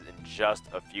stream, guys, in just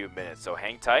a few minutes. So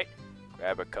hang tight,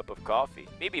 grab a cup of coffee,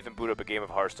 maybe even boot up a game of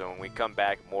Hearthstone when we come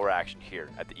back. More action here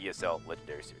at the ESL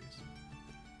Legendary Series.